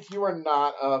 They're like, you are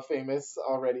not a famous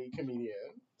already comedian.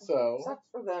 So sucks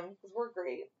for them, because we're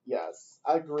great. Yes,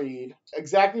 agreed.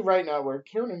 Exactly right now, we're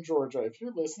Karen and Georgia. If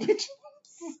you're listening to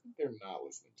this, they're not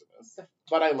listening to this.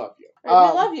 But I love you. Right,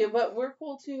 we love you, but we're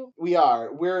cool too. We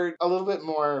are. We're a little bit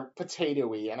more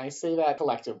potato-y, and I say that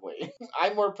collectively.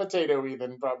 I'm more potato-y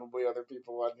than probably other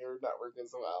people on your network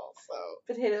as well.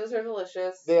 So potatoes are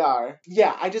delicious. They are.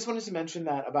 Yeah, I just wanted to mention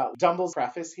that about Dumble's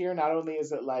preface here. Not only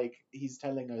is it like he's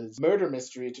telling us murder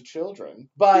mystery to children,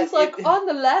 but he's like, on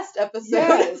the last episode.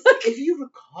 Yes, if you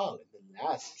recall in the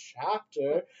last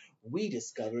chapter, we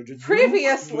discovered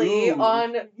previously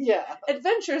on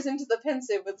Adventures into the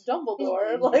Pensive with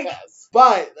Dumbledore. Like, yes.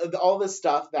 But all this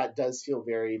stuff that does feel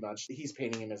very much, he's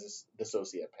painting him as the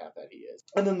sociopath that he is.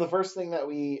 And then the first thing that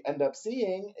we end up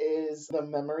seeing is the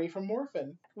memory from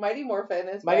Morphin. Mighty Morphin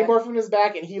is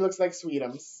back, and he looks like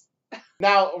Sweetums.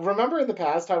 Now, remember in the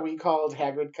past how we called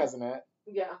Hagrid Cousinette?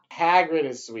 Yeah. Hagrid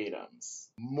is Sweetums.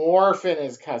 Morphin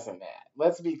is Cousinette.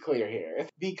 Let's be clear here.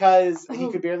 Because he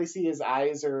could barely see his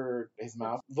eyes or his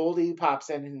mouth, Voldy pops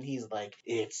in and he's like,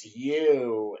 "It's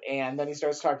you." And then he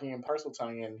starts talking in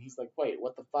Parseltongue and he's like, "Wait,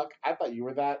 what the fuck? I thought you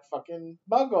were that fucking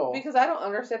muggle." Because I don't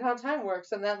understand how time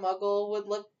works, and that muggle would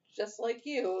look just like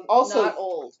you, Also, not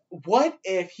old. What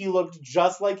if he looked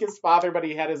just like his father, but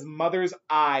he had his mother's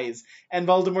eyes, and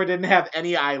Voldemort didn't have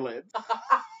any eyelids?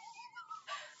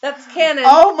 That's canon.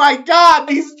 Oh my god,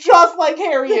 he's just like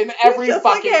Harry in every just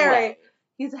fucking like Harry. way.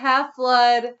 He's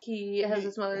half-blood. He has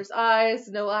his mother's eyes,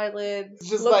 no eyelids.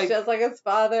 Just looks like- just like his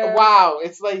father. Wow,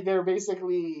 it's like they're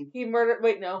basically He murdered.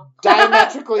 Wait, no.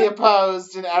 diametrically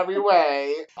opposed in every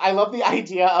way. I love the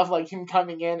idea of like him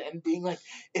coming in and being like,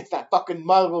 "It's that fucking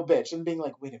muggle bitch," and being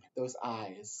like, "Wait a minute, those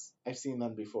eyes. I've seen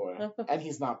them before." And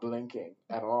he's not blinking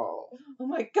at all. Oh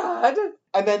my god.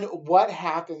 And then what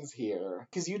happens here?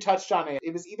 Because you touched on it.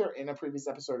 It was either in a previous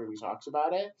episode or we talked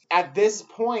about it. At this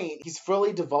point, he's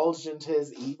fully divulged into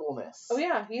his evilness. Oh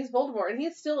yeah, he's Voldemort, and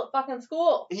he's still at fucking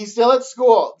school. He's still at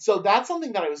school. So that's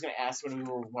something that I was going to ask when we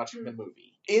were watching the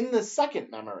movie. In the second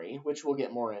memory, which we'll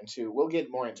get more into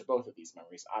both of these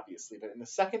memories, obviously, but in the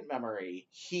second memory,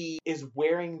 he is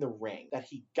wearing the ring that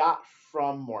he got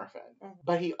from Morphin.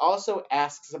 But he also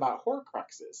asks about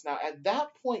Horcruxes. Now, at that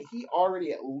point, he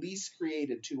already at least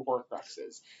created 2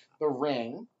 Horcruxes. The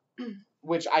ring,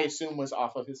 which I assume was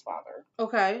off of his father.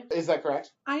 Okay. Is that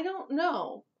correct? I don't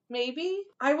know. Maybe?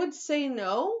 I would say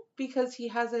no, because he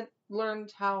hasn't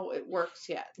learned how it works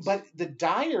yet. But the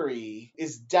diary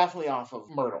is definitely off of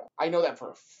Myrtle. I know that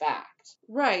for a fact.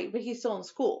 Right, but he's still in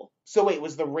school. So wait,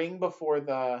 was the ring before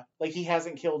he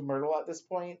hasn't killed Myrtle at this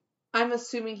point? I'm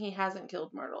assuming he hasn't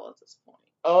killed Myrtle at this point.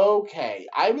 Okay.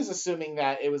 I was assuming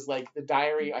that it was like the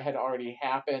diary had already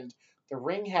happened, the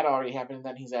ring had already happened, and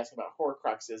then he's asking about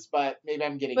Horcruxes, but maybe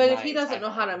I'm getting But if he doesn't know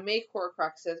how to make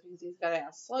Horcruxes because he's got to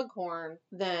ask Slughorn,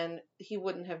 then he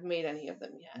wouldn't have made any of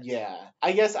them yet. Yeah.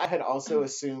 I guess I had also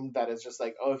assumed that it's just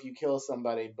like, oh, if you kill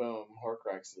somebody, boom,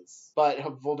 Horcruxes. But if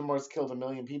Voldemort's killed 1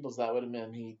 million people, so that would have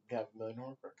meant he'd have 1 million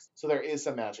Horcruxes. So there is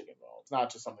some magic involved. It's not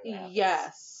just something that happens.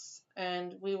 Yes.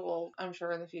 And we will, I'm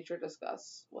sure, in the future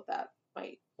discuss what that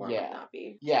might or might not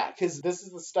be. Yeah, because this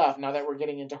is the stuff, now that we're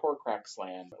getting into Horcrux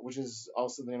land, which is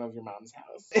also the name of your mom's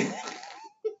house.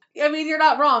 I mean, you're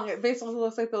not wrong. It basically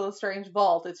looks like the Lestrange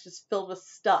vault. It's just filled with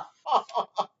stuff.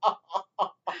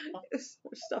 There's so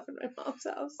much stuff in my mom's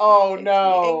house. Oh It makes me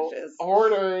no. anxious.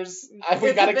 Hoarders. We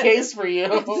It's got a a bit- case for you.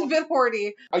 It's a bit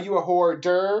hoardy. Are you a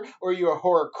hoarder or are you a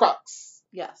Horcrux?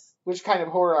 Yes. Which kind of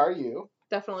horror are you?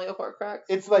 Definitely a Horcrux.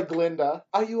 It's like Glinda.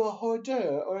 Are you a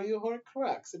hoarder or are you a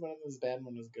Horcrux? And one is bad,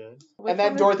 one is good. Which and then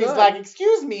one is Dorothy's good? like,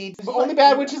 "Excuse me, only like,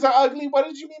 bad yeah. witches are ugly. What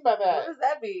did you mean by What that?" does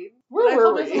that mean? Where I were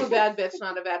told we? myself a bad bitch,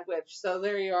 not a bad witch. So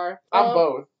there you are. I'm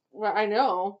both. Well, I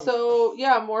know. So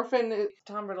yeah, Morphin,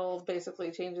 Tom Riddle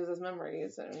basically changes his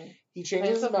memories and He changes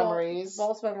makes his a memories.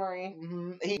 false memory.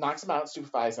 He knocks him out,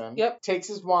 stupefies him. Yep. Takes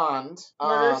his wand.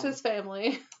 Murders his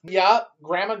family. Yep.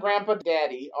 Grandma, grandpa,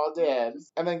 daddy, all dead.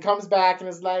 And then comes back and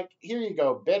is like, "Here you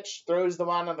go, bitch." Throws the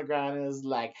wand on the ground and is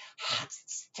like,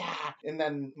 and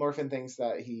then Morphin thinks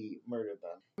that he murdered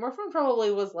them. Morphin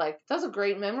probably was like, "That's a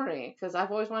great memory because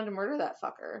I've always wanted to murder that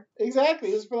fucker." Exactly.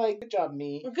 It was for like, good job,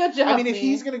 me. Good job. I mean, if me.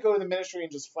 he's going to go to the ministry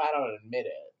and just flat out admit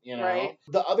it, you know? Right.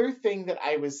 The other thing that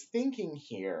I was thinking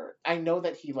here, I know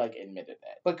that he, like, admitted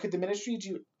it, but could the ministry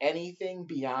do anything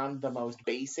beyond the most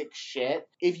basic shit?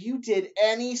 If you did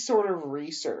any sort of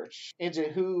research into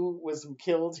who was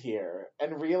killed here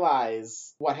and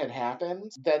realize what had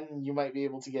happened, then you might be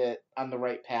able to get on the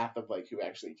right path of, like, who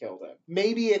actually killed him.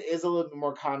 Maybe it is a little bit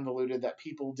more convoluted that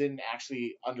people didn't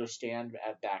actually understand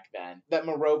back then. That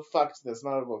Moreau fucked this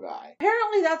notable guy.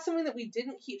 Apparently, that's something that we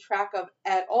didn't keep track of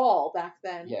at all back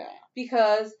then. Yeah.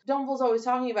 Because Dumbledore's always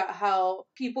talking about how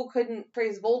people couldn't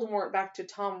trace Voldemort back to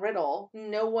Tom Riddle.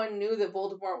 No one knew that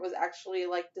Voldemort was actually,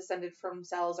 like, descended from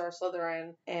Salazar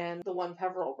Slytherin and the one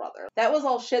Peverell brother. That was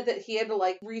all shit that he had to,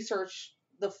 like, research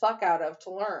the fuck out of to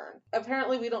learn.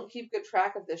 Apparently we don't keep good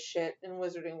track of this shit in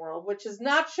Wizarding World, which is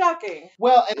not shocking.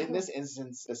 Well, and in this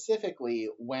instance specifically,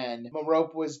 when Moreau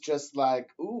was just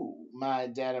like, "Ooh, my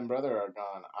dad and brother are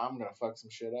gone, I'm gonna fuck some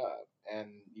shit up,"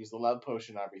 and use the love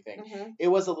potion and everything, it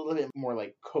was a little bit more,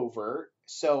 like, covert.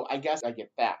 So I guess I get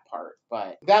that part.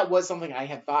 But that was something I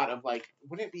had thought of, like,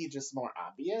 wouldn't it be just more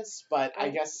obvious? But I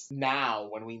guess now,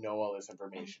 when we know all this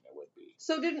information, it would be.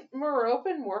 So did Merope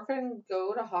and Morphin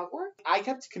go to Hogwarts? I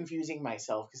kept confusing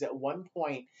myself, because at one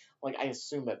point, like, I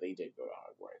assumed that they did go to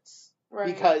Hogwarts. Right.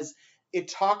 Because it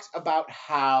talks about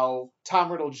how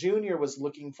Tom Riddle Jr. was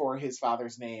looking for his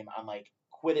father's name on like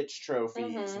Quidditch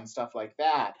trophies and stuff like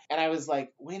that. And I was like,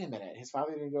 wait a minute, his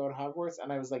father didn't go to Hogwarts?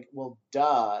 And I was like, well,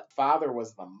 duh, father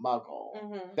was the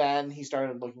Muggle. Then he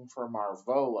started looking for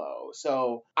Marvolo.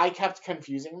 So I kept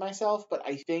confusing myself, but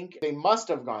I think they must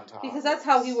have gone to Hogwarts. Because that's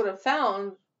how he would have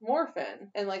found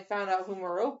Morphin and like found out who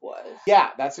Merope was. Yeah,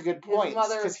 that's a good point. His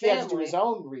mother and because he had to do his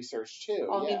own research too.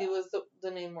 All he knew was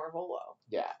the name Marvolo.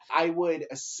 Yeah, I would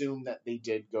assume that they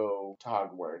did go to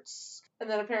Hogwarts. And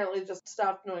then apparently just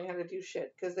stopped knowing how to do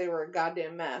shit because they were a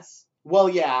goddamn mess. Well,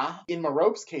 yeah. In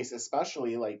Merope's case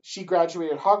especially, like, she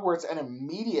graduated Hogwarts and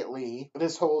immediately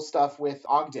this whole stuff with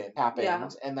Ogden happened. Yeah.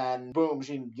 And then, boom,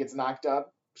 she gets knocked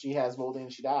up. She has Moldy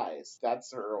and she dies.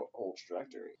 That's her whole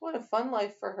trajectory. What a fun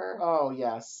life for her. Oh,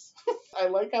 yes. I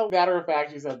like how matter of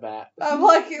fact you said that. I'm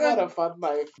like, what a fun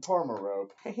life. Poor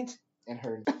Merope. Right? And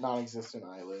her non-existent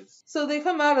eyelids. So they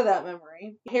come out of that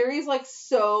memory. Harry's like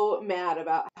so mad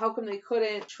about how come they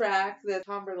couldn't track that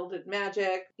Tom Riddle did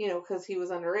magic, because he was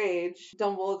underage.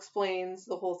 Dumbledore explains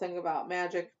the whole thing about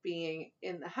magic being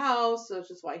in the house, so it's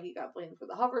just why he got blamed for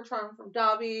the hover charm from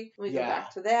Dobby. We go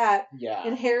back to that. Yeah.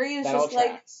 And Harry is just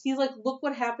like, he's like, look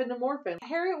what happened to Morphin.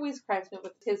 Harry always cracks me up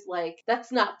with his like,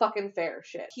 that's not fucking fair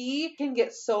shit. He can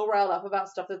get so riled up about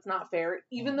stuff that's not fair,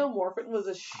 even though Morphin was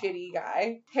a shitty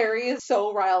guy. Harry is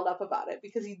so riled up about it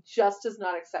because he just does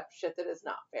not accept shit that is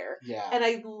not fair. Yeah. And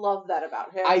I love that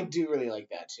about him. I do really like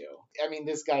that too. I mean,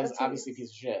 this guy's obviously a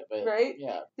piece of shit, but right?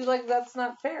 Yeah. He's like, that's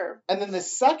not fair. And then the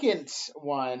second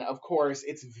one, of course,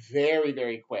 it's very,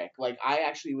 very quick. Like, I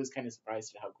actually was kind of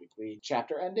surprised at how quickly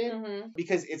chapter ended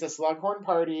because it's a Slughorn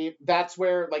party. That's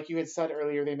where, like you had said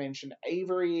earlier, they mentioned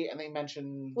Avery and they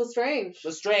mentioned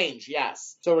Lestrange,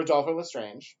 yes. So Rodolfo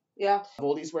Lestrange. Yeah.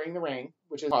 Voldy's wearing the ring,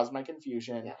 which has caused my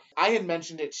confusion. Yeah. I had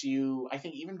mentioned it to you, I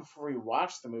think even before we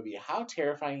watched the movie, how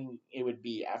terrifying it would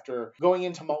be after going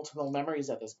into multiple memories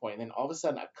at this point, and then all of a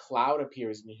sudden a cloud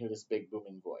appears and you hear this big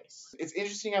booming voice. It's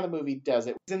interesting how the movie does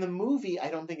it. In the movie,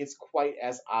 I don't think it's quite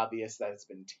as obvious that it's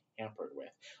been tampered with.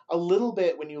 A little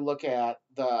bit when you look at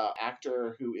the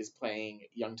actor who is playing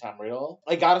young Tom Riddle.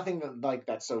 I gotta think that like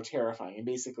that's so terrifying. And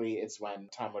basically it's when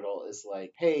Tom Riddle is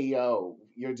like, hey, yo,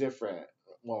 you're different.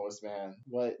 Walrus Man.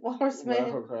 Walrus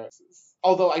Man.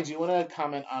 Although I do want to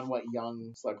comment on what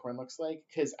young Slughorn looks like,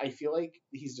 because I feel like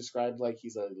he's described like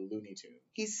he's a Looney Tune.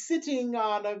 He's sitting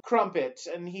on a crumpet,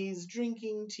 and he's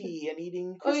drinking tea and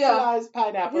eating crystallized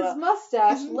pineapple. His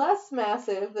mustache, less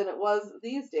massive than it was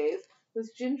these days,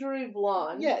 was gingery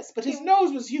blonde. Yes, but his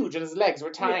nose was huge and his legs were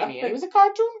tiny, and he was a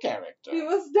cartoon character. He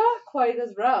was not quite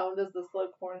as round as the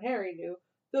Slughorn Harry knew,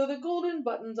 though the golden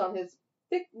buttons on his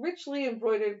thick, richly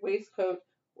embroidered waistcoat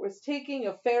was taking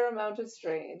a fair amount of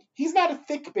strain. He's not a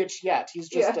thick bitch yet. He's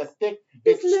just a thick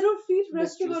bitch. His little feet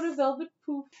resting on a velvet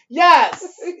poof. Yes!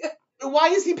 Why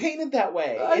is he painted that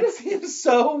way? It seems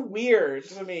so weird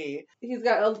to me. He's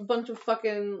got a bunch of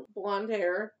fucking blonde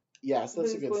hair. Yes,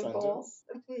 that's a good sentence.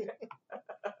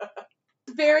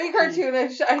 Very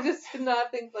cartoonish. I just did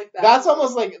not think like that. That's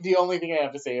almost like the only thing I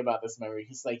have to say about this memory.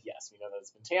 He's like, yes, we know that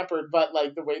it's been tampered, but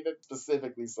like the way that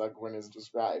specifically Slughorn is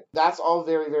described. That's all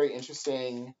very, very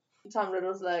interesting. Tom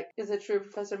Riddle's like, is it true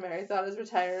Professor Merrythought is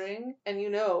retiring? And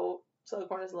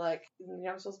Slughorn is like,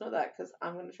 you're not supposed to know that because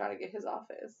I'm going to try to get his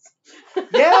office.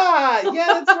 Yeah,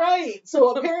 that's right.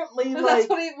 So apparently, that's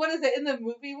what is it in the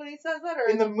movie when he says that? Or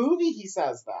in the movie he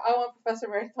says that. I want Professor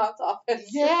Merrythought's office.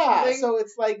 Yeah, so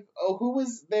it's like, who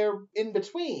was there in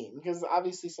between? Because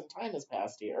obviously some time has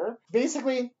passed here.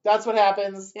 Basically, that's what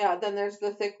happens. Yeah, then there's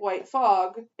the thick white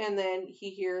fog, and then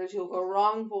he hears, you'll go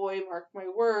wrong, boy, mark my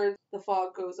words. The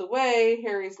fog goes away.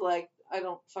 Harry's like, I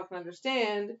don't fucking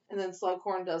understand. And then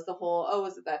Slughorn does the whole,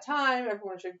 is it that time?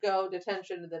 Everyone should go.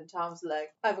 Detention. And then Tom's like,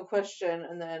 I have a question.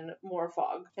 And then more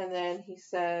fog. And then he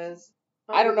says,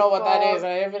 I don't know what that is.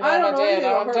 I don't know anything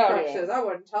about Horcruxes. I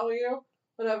wouldn't tell you.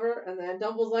 Whatever. And then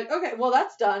Dumbledore's like, okay, well,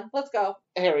 that's done. Let's go.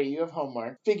 Harry, you have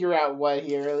homework. Figure out what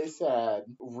he really said.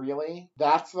 Really?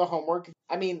 That's the homework?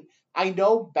 I mean, I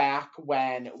know back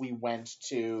when we went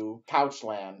to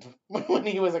Couchland, when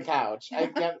he was a couch.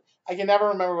 I can never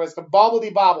remember what it's called.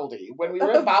 Bobbledy Bobbledy. When we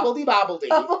were in Bobbledy Bobbledy.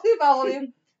 Bobbledy Bobbledy.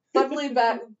 Bubbly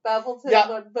Babbleton.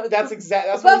 Yeah, that's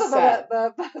what I said.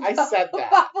 I said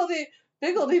that. Bobbledy.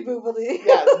 Biggledy Boobledy.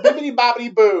 Yes, bibbidi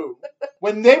bobbidi boo.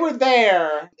 When they were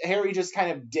there, Harry just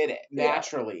kind of did it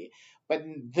naturally. Yeah. But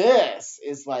this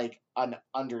is like an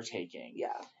undertaking.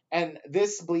 Yeah. And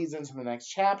this bleeds into the next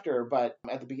chapter, but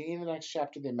at the beginning of the next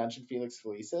chapter, they mentioned Felix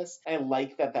Felicis. I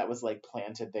like that was like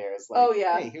planted there as like,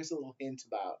 hey, here's a little hint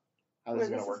about how this is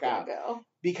going to work out. Go.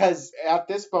 Because at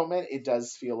this moment, it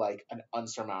does feel like an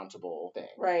unsurmountable thing.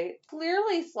 Right.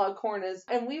 Clearly, Slughorn is,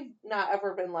 and we've not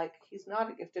ever been like, he's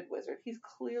not a gifted wizard. He's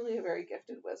clearly a very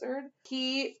gifted wizard.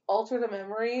 He altered a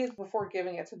memory before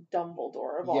giving it to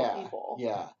Dumbledore, of all people.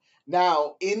 Yeah.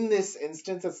 Now, in this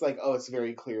instance, it's like, oh, it's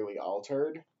very clearly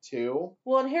altered, too.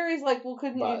 Well, and Harry's like, well,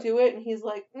 couldn't you do it? And he's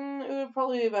like, it would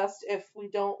probably be best if we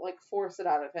don't, like, force it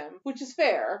out of him. Which is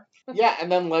fair. Yeah,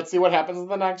 and then let's see what happens in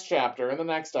the next chapter, in the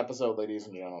next episode, ladies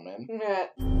and gentlemen. Yeah.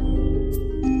 Do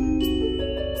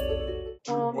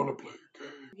you want to play a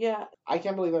game? Yeah. I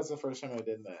can't believe that's the first time I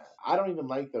did that. I don't even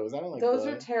like those. I don't like those.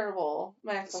 Those are terrible.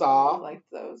 Max Saw really liked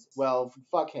those. Well,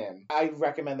 fuck him. I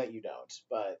recommend that you don't,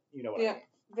 but you know what I mean.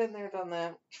 Been there, done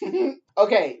that.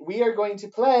 Okay, we are going to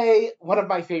play one of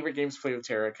my favorite games to play with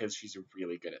Tara because she's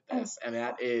really good at this, and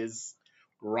that is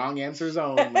Wrong Answers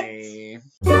Only.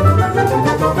 Oh,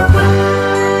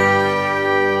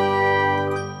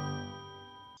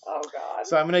 God.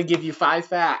 So I'm going to give you 5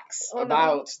 facts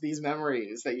about these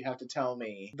memories that you have to tell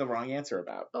me the wrong answer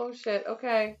about. Oh, shit.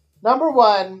 Okay. Number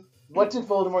 1, what did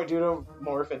Voldemort do to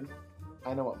Morphin?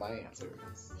 I know what my answer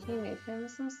is. He made him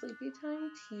some sleepy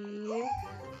time tea.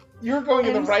 You're going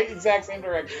in the right exact same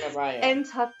direction as I am. And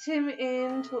tucked him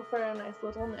in for a nice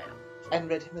little nap. And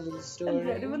read him a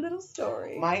little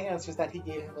story. My answer is that he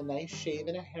gave him a nice shave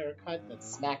and a haircut and then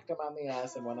smacked him on the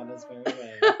ass and went on his merry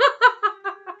way.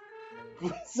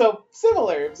 So,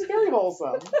 similar. It's very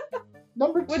wholesome.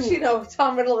 Number 2. Which, you know,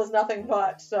 Tom Riddle is nothing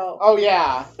but, so. Oh,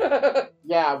 yeah.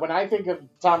 Yeah, when I think of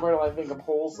Tom Riddle, I think of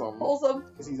wholesome. Wholesome.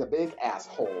 Because he's a big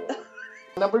asshole.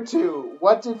 Number 2.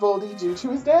 What did Voldy do to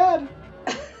his dad?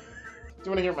 Do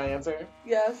you want to hear my answer?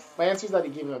 Yes. My answer is that he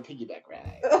gave him a piggyback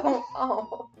ride.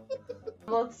 Oh.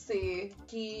 Let's see.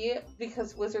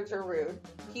 Because wizards are rude,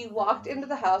 he walked into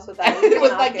the house without even He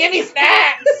was like, give me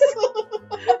snacks!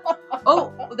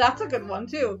 Oh, that's a good one,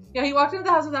 too. Yeah, he walked into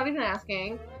the house without even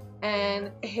asking,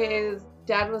 and his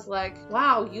dad was like,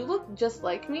 wow, you look just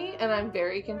like me, and I'm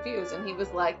very confused. And he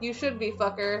was like, you should be,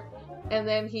 fucker. And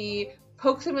then he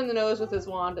pokes him in the nose with his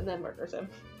wand and then murders him.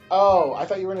 Oh, I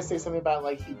thought you were going to say something about,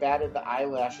 like, he batted the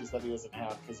eyelashes that he doesn't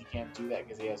have because he can't do that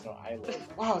because he has no eyelid.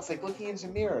 Wow, it's like looking into a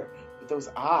mirror with those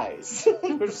eyes.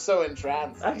 They're so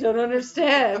entrancing. I don't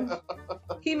understand.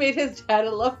 He made his dad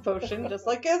a love potion just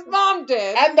like his mom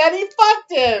did. And then he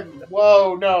fucked him!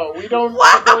 Whoa, no. We don't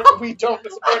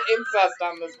support incest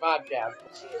on this podcast.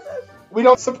 Jesus. We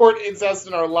don't support incest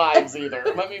in our lives either.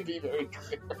 Let me be very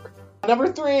clear.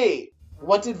 Number 3.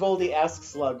 What did Voldy ask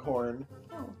Slughorn?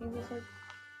 Oh, he was like,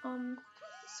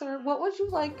 sir, what would you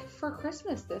like for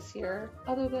Christmas this year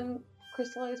other than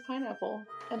crystallized pineapple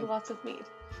and lots of meat?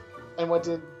 And what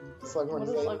did Slughorn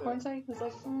say? What did Slughorn say? He was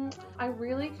like, I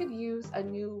really could use a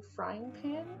new frying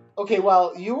pan. Okay,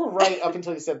 well, you were right up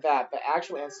until you said that. The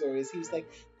actual answer is he was like,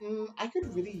 I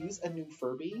could really use a new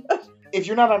Furby. If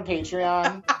you're not on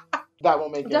Patreon, that will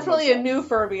make definitely a new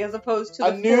Furby as opposed to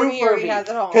the new 40 Furby he has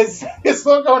at home. Because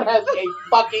Slughorn has a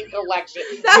fucking collection.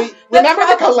 Remember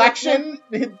the collection?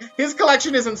 His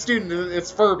collection isn't student,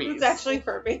 it's Furbies. It's actually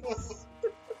Furbies.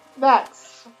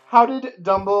 Next, how did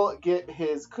Dumble get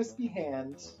his crispy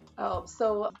hands? Oh,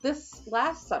 so this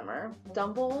last summer,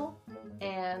 Dumble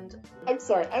and... I'm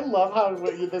sorry, I love how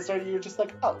when you this started, you're just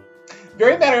like, oh.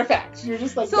 Very matter of fact. You're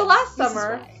just like, so last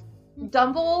summer,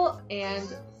 Dumble and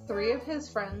 3 of his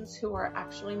friends who are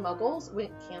actually muggles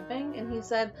went camping, and he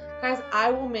said, guys,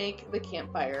 I will make the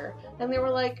campfire. And they were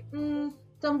like,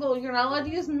 Dumble, you're not allowed to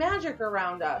use magic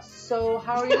around us, so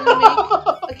how are you going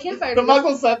to make a campfire? The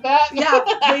muggles said that? Yeah,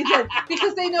 they did.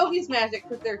 Because they know he's magic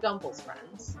because they're Dumble's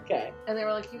friends. Okay. And they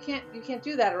were like, you can't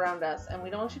do that around us, and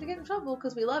we don't want you to get in trouble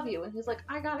because we love you. And he's like,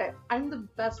 I got it. I'm the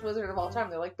best wizard of all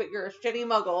time. They're like, but you're a shitty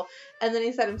muggle. And then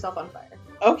he set himself on fire.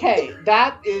 Okay,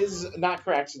 that is not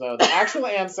correct, though. The actual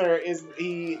answer is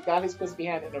he got his crispy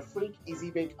hand in a freak easy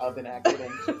bake oven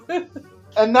accident.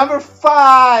 And number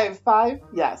 5.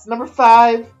 Yes. Number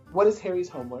 5. What is Harry's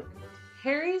homework?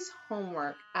 Harry's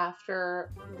homework,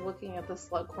 after looking at the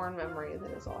Slughorn memory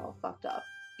that is all fucked up,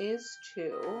 is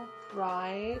to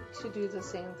try to do the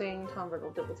same thing Tom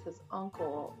Riddle did with his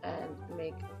uncle and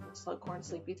make Slughorn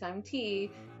sleepy time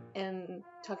tea and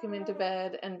tuck him into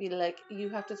bed and be like, you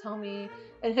have to tell me,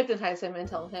 and hypnotize him and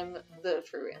tell him the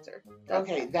true answer.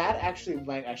 Okay, that actually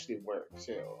might actually work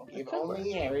too. If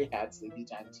only Harry had sleepy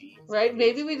time tea. Right?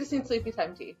 Maybe we just need sleepy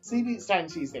time tea. Sleepy time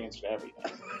tea is the answer to everything.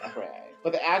 Right.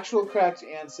 But the actual correct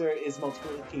answer is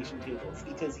multiplication tables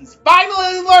because he's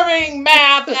finally learning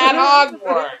math at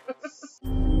Hogwarts.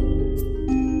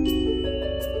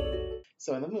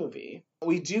 So in the movie,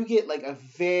 we do get like a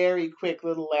very quick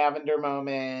little lavender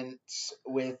moment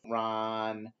with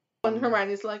Ron When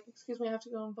Hermione's like, excuse me, I have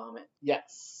to go and vomit.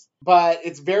 Yes. But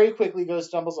it's very quickly goes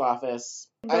to Dumble's office.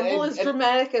 Dumble is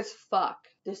dramatic as fuck.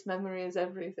 This memory is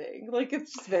everything. Like,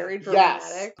 it's just very dramatic.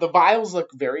 Yes. The vials look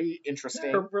very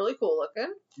interesting. They're really cool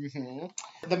looking.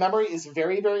 Mm-hmm. The memory is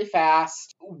very, very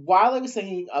fast. While I was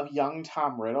thinking of young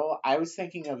Tom Riddle, I was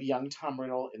thinking of young Tom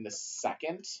Riddle in the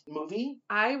second movie.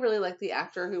 I really like the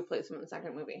actor who plays him in the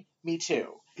second movie. Me too.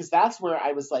 Because that's where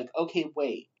I was like, okay,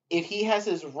 wait. If he has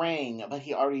his ring, but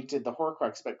he already did the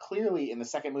Horcrux, but clearly in the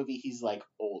second movie, he's like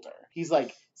older. He's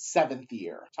like 7th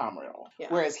year Tom Riddle. Yeah.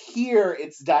 Whereas here,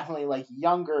 it's definitely like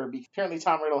younger. Because apparently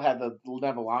Tom Riddle had the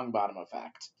Neville Longbottom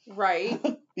effect. Right.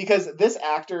 Because this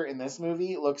actor in this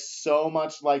movie looks so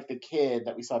much like the kid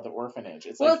that we saw at the orphanage.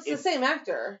 It's the same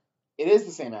actor. It is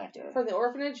the same actor. For the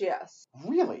orphanage, yes.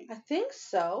 Really? I think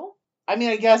so. I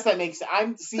mean, I guess that makes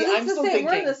I'm still thinking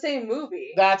we're in the same movie.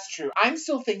 That's true. I'm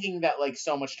still thinking that like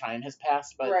so much time has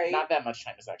passed, but not that much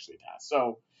time has actually passed.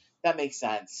 So that makes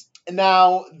sense.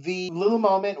 Now, the little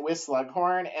moment with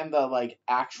Slughorn and the like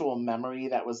actual memory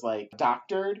that was like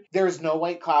doctored, there's no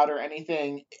white cloud or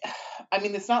anything. I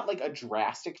mean, it's not like a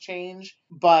drastic change,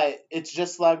 but it's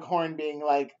just Slughorn being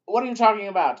like, what are you talking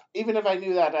about? Even if I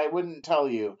knew that, I wouldn't tell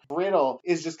you. Riddle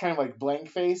is just kind of like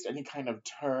blank-faced and he kind of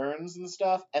turns and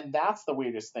stuff. And that's the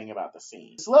weirdest thing about the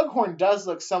scene. Slughorn does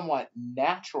look somewhat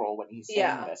natural when he's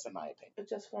saying this, in my opinion. I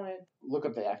just wanted... Look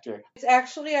up the actor. It's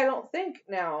actually, I don't think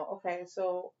now. Okay,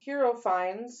 so Hero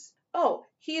Fiennes. Oh,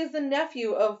 he is the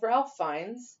nephew of Ralph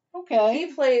Fiennes. Okay.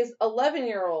 He plays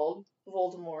 11-year-old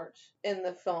Voldemort in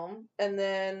the film, and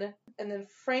then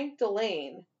Frank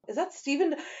Delane. Is that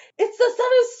Stephen? It's the son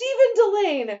of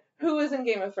Stephen Delane, who is in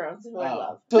Game of Thrones, who I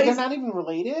love. So they're not even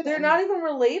related? They're not even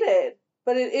related,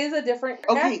 but it is a different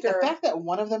actor. Okay, the fact that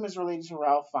one of them is related to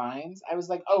Ralph Fiennes, I was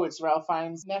like, oh, it's Ralph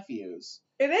Fiennes' nephews.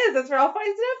 It is. It's Ralph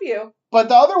Fiennes' nephew. But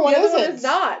the other one isn't. The other one is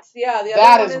not. Yeah, the other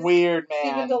that one is weird, man.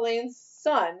 Stephen Delane's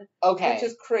son. Okay. Which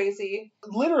is crazy.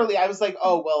 Literally, I was like,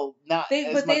 oh, well, not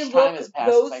as much time has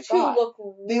passed those as I two thought. look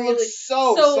really... They look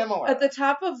so similar. At the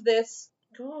top of this...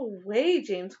 Go away,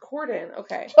 James Corden.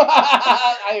 Okay.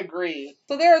 I agree.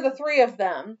 So there are the three of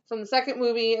them from the second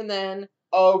movie, and then...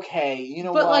 Okay, you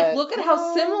know what? But, like, look at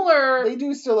how similar... They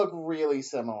do still look really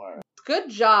similar. Good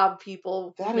job,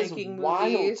 people that making is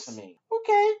wild movies. To me.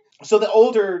 Okay. So the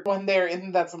older one there,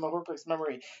 that's in the Horcrux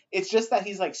memory, it's just that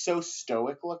he's, like, so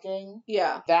stoic looking.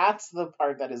 Yeah. That's the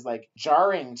part that is, like,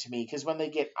 jarring to me, because when they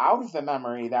get out of the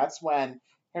memory, that's when...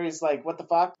 Harry's like, what the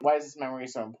fuck? Why is this memory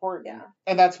so important? Yeah.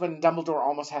 And that's when Dumbledore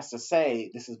almost has to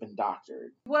say, this has been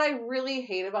doctored. What I really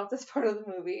hate about this part of the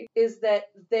movie is that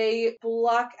they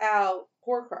block out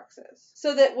Horcruxes.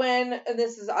 So that when, and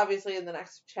this is obviously in the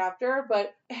next chapter,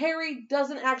 but Harry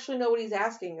doesn't actually know what he's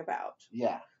asking about.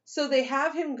 Yeah. So they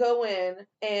have him go in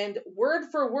and word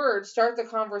for word start the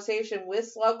conversation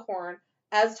with Slughorn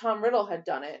as Tom Riddle had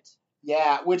done it.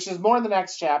 Yeah, which is more in the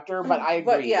next chapter, but I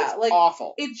agree. But yeah, it's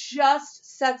awful. It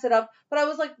just sets it up. But I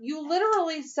was like, you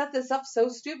literally set this up so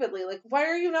stupidly. Like, why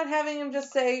are you not having him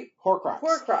just say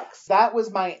Horcrux? That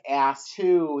was my ask,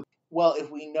 too. Well, if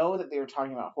we know that they were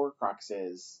talking about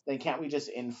Horcruxes, then can't we just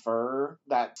infer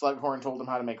that Slughorn told them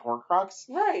how to make Horcrux?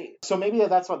 Right. So maybe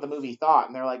that's what the movie thought,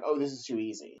 and they're like, oh, this is too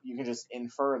easy. You can just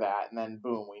infer that, and then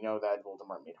boom, we know that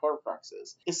Voldemort made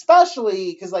Horcruxes.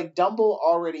 Especially because, like, Dumble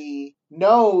already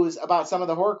knows about some of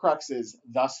the Horcruxes,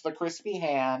 thus the crispy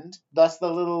hand, thus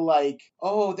the little, like,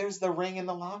 oh, there's the ring in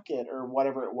the locket, or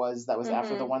whatever it was that was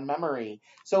after the one memory.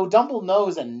 So Dumble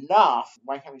knows enough.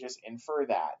 Why can't we just infer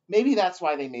that? Maybe that's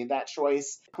why they made that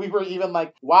choice. We were even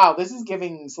like, wow, this is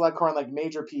giving Slughorn like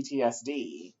major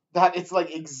PTSD. That it's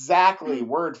like exactly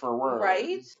word for word.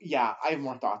 Right? Yeah, I have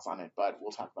more thoughts on it, but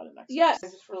we'll talk about it next time. Yes, I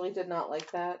just really did not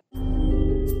like that.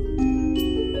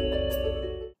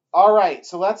 All right,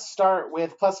 so let's start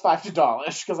with +5 to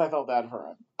Dawlish, because I felt bad for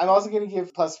him. I'm also going to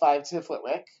give +5 to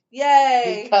Flitwick.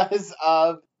 Yay! Because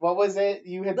of, what was it?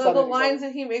 You had said the lines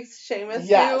that he makes Seamus do?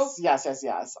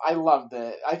 Yes. I loved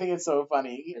it. I think it's so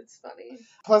funny. It's funny.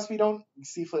 Plus, we don't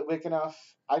see Flitwick enough,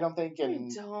 I don't think,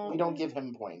 and we don't give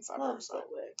him points on her. So.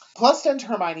 Flitwick. +10 to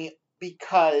Hermione,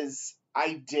 because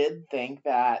I did think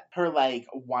that her, like,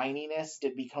 whininess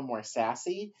did become more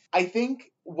sassy. I think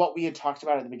what we had talked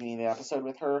about at the beginning of the episode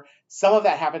with her, some of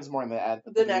that happens more in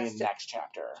the next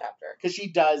chapter. Because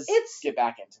she does get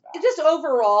back into that. Just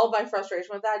overall, my frustration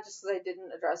with that, just because I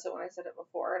didn't address it when I said it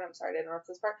before, and I'm sorry to interrupt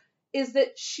this part, is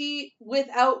that she,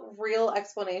 without real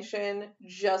explanation,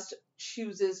 just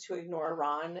chooses to ignore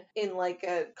Ron in, like,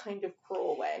 a kind of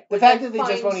cruel way. The fact that they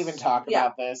just won't even talk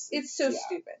about this. It's so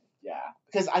stupid. Yeah,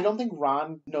 because I don't think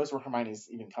Ron knows where Hermione's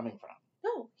even coming from.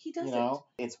 No, he doesn't. You know,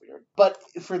 it's weird. But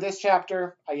for this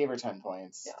chapter, I gave her 10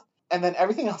 points. Yeah. And then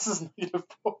everything else is negative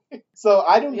points. So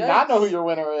I do not know who your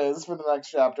winner is for the next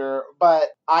chapter, but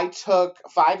I took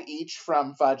 5 each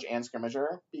from Fudge and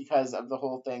Scrimmager because of the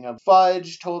whole thing of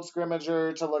Fudge told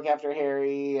Scrimmager to look after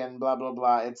Harry and blah, blah,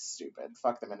 blah. It's stupid.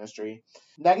 Fuck the Ministry.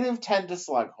 -10 to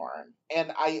Slughorn.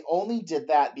 And I only did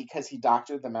that because he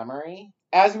doctored the memory.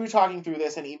 As we were talking through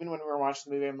this, and even when we were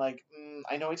watching the movie, I'm like,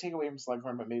 I know I take away from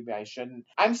Slughorn, but maybe I shouldn't.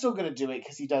 I'm still going to do it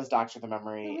because he does doctor the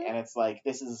memory, and it's like,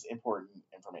 this is important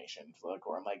information,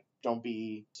 Slughorn. Like, don't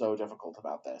be so difficult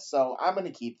about this. So I'm going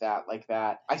to keep that like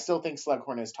that. I still think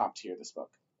Slughorn is top tier this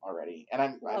book already,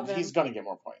 and he's going to get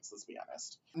more points, let's be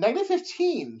honest.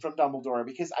 -15 from Dumbledore,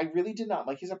 because I really did not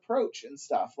like his approach and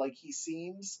stuff. Like, he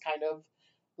seems kind of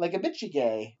like a bitchy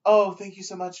gay. Oh, thank you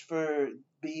so much for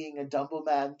being a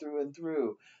Dumbleman through and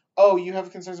through. Oh, you have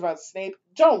concerns about Snape?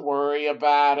 Don't worry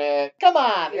about it. Come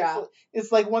on. Yeah.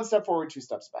 It's like 1 step forward, 2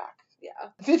 steps back. Yeah.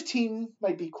 15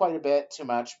 might be quite a bit too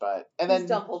much, but... And He's then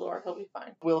Dumbledore. He'll be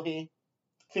fine. Will he?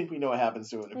 I think we know what happens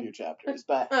to him in a few chapters,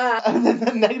 but... And then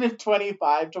the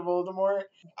 -25 to Voldemort.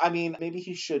 I mean, maybe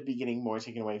he should be getting more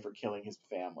taken away for killing his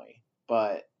family,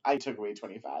 but I took away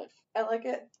 25. I like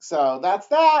it. So that's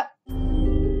that.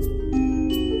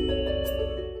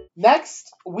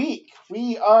 Next week,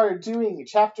 we are doing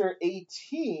chapter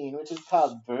 18, which is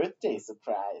called Birthday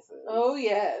Surprises. Oh,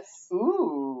 yes.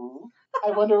 Ooh.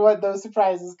 I wonder what those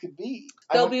surprises could be.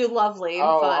 They'll be lovely and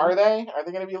fun. Are they? Are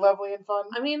they going to be lovely and fun?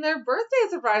 I mean, they're birthday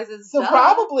surprises. So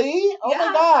probably. Oh Yeah.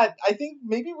 my god. I think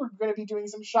maybe we're going to be doing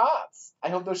some shots. I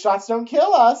hope those shots don't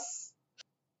kill us.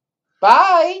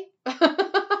 Bye.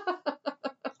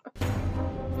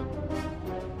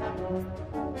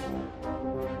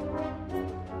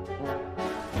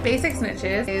 Basic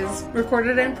Snitches is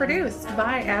recorded and produced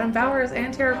by Adam Bowers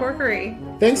and Tara Corkery.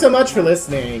 Thanks so much for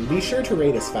listening. Be sure to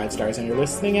rate us 5 stars on your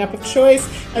listening app of choice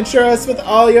and share us with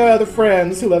all your other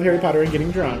friends who love Harry Potter and getting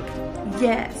drunk.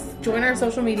 Yes. Join our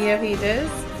social media pages,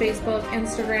 Facebook,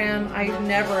 Instagram. I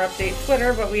never update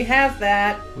Twitter, but we have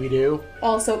that. We do.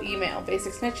 Also email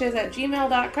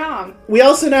basicsnitches@gmail.com. We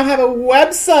also now have a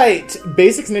website,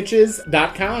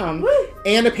 basicsnitches.com,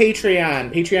 and a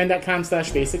Patreon,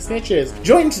 patreon.com/basicsnitches.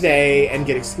 Join today and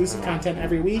get exclusive content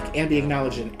every week and be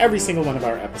acknowledged in every single one of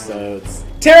our episodes.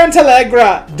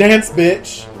 Tarantalegra, dance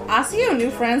bitch. I see you new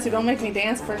friends who don't make me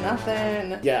dance for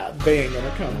nothing. Yeah, they ain't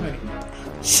gonna come, honey.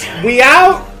 We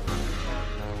out!